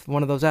don't have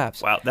one of those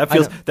apps? Wow,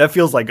 that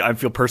feels like I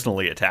feel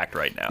personally attacked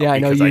right now. Yeah,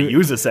 because I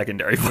use a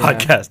secondary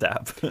podcast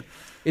app.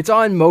 It's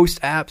on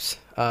most apps.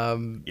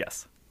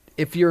 Yes.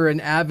 If you're an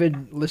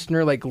avid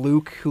listener like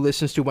Luke, who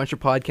listens to a bunch of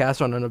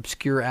podcasts on an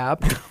obscure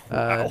app,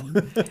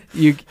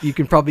 you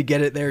can probably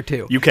get it there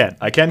too. You can.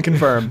 I can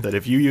confirm that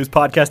if you use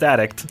Podcast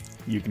Addict,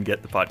 you can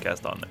get the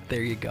podcast on there.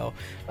 There you go.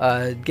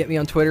 Get me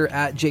on Twitter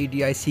at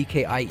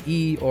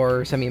JDICKIE,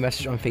 or send me a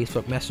message on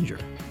Facebook Messenger.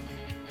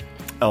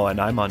 Oh, and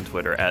I'm on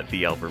Twitter at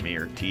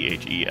TheElvermeer,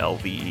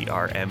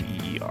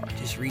 TheElvermeer.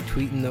 Just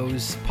retweeting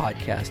those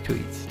podcast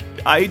tweets.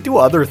 I do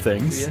other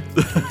things.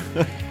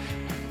 Yeah.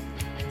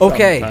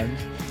 Okay.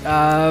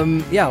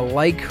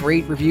 Like,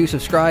 rate, review,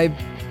 subscribe,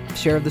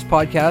 share this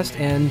podcast,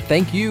 and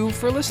thank you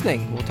for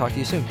listening. We'll talk to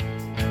you soon.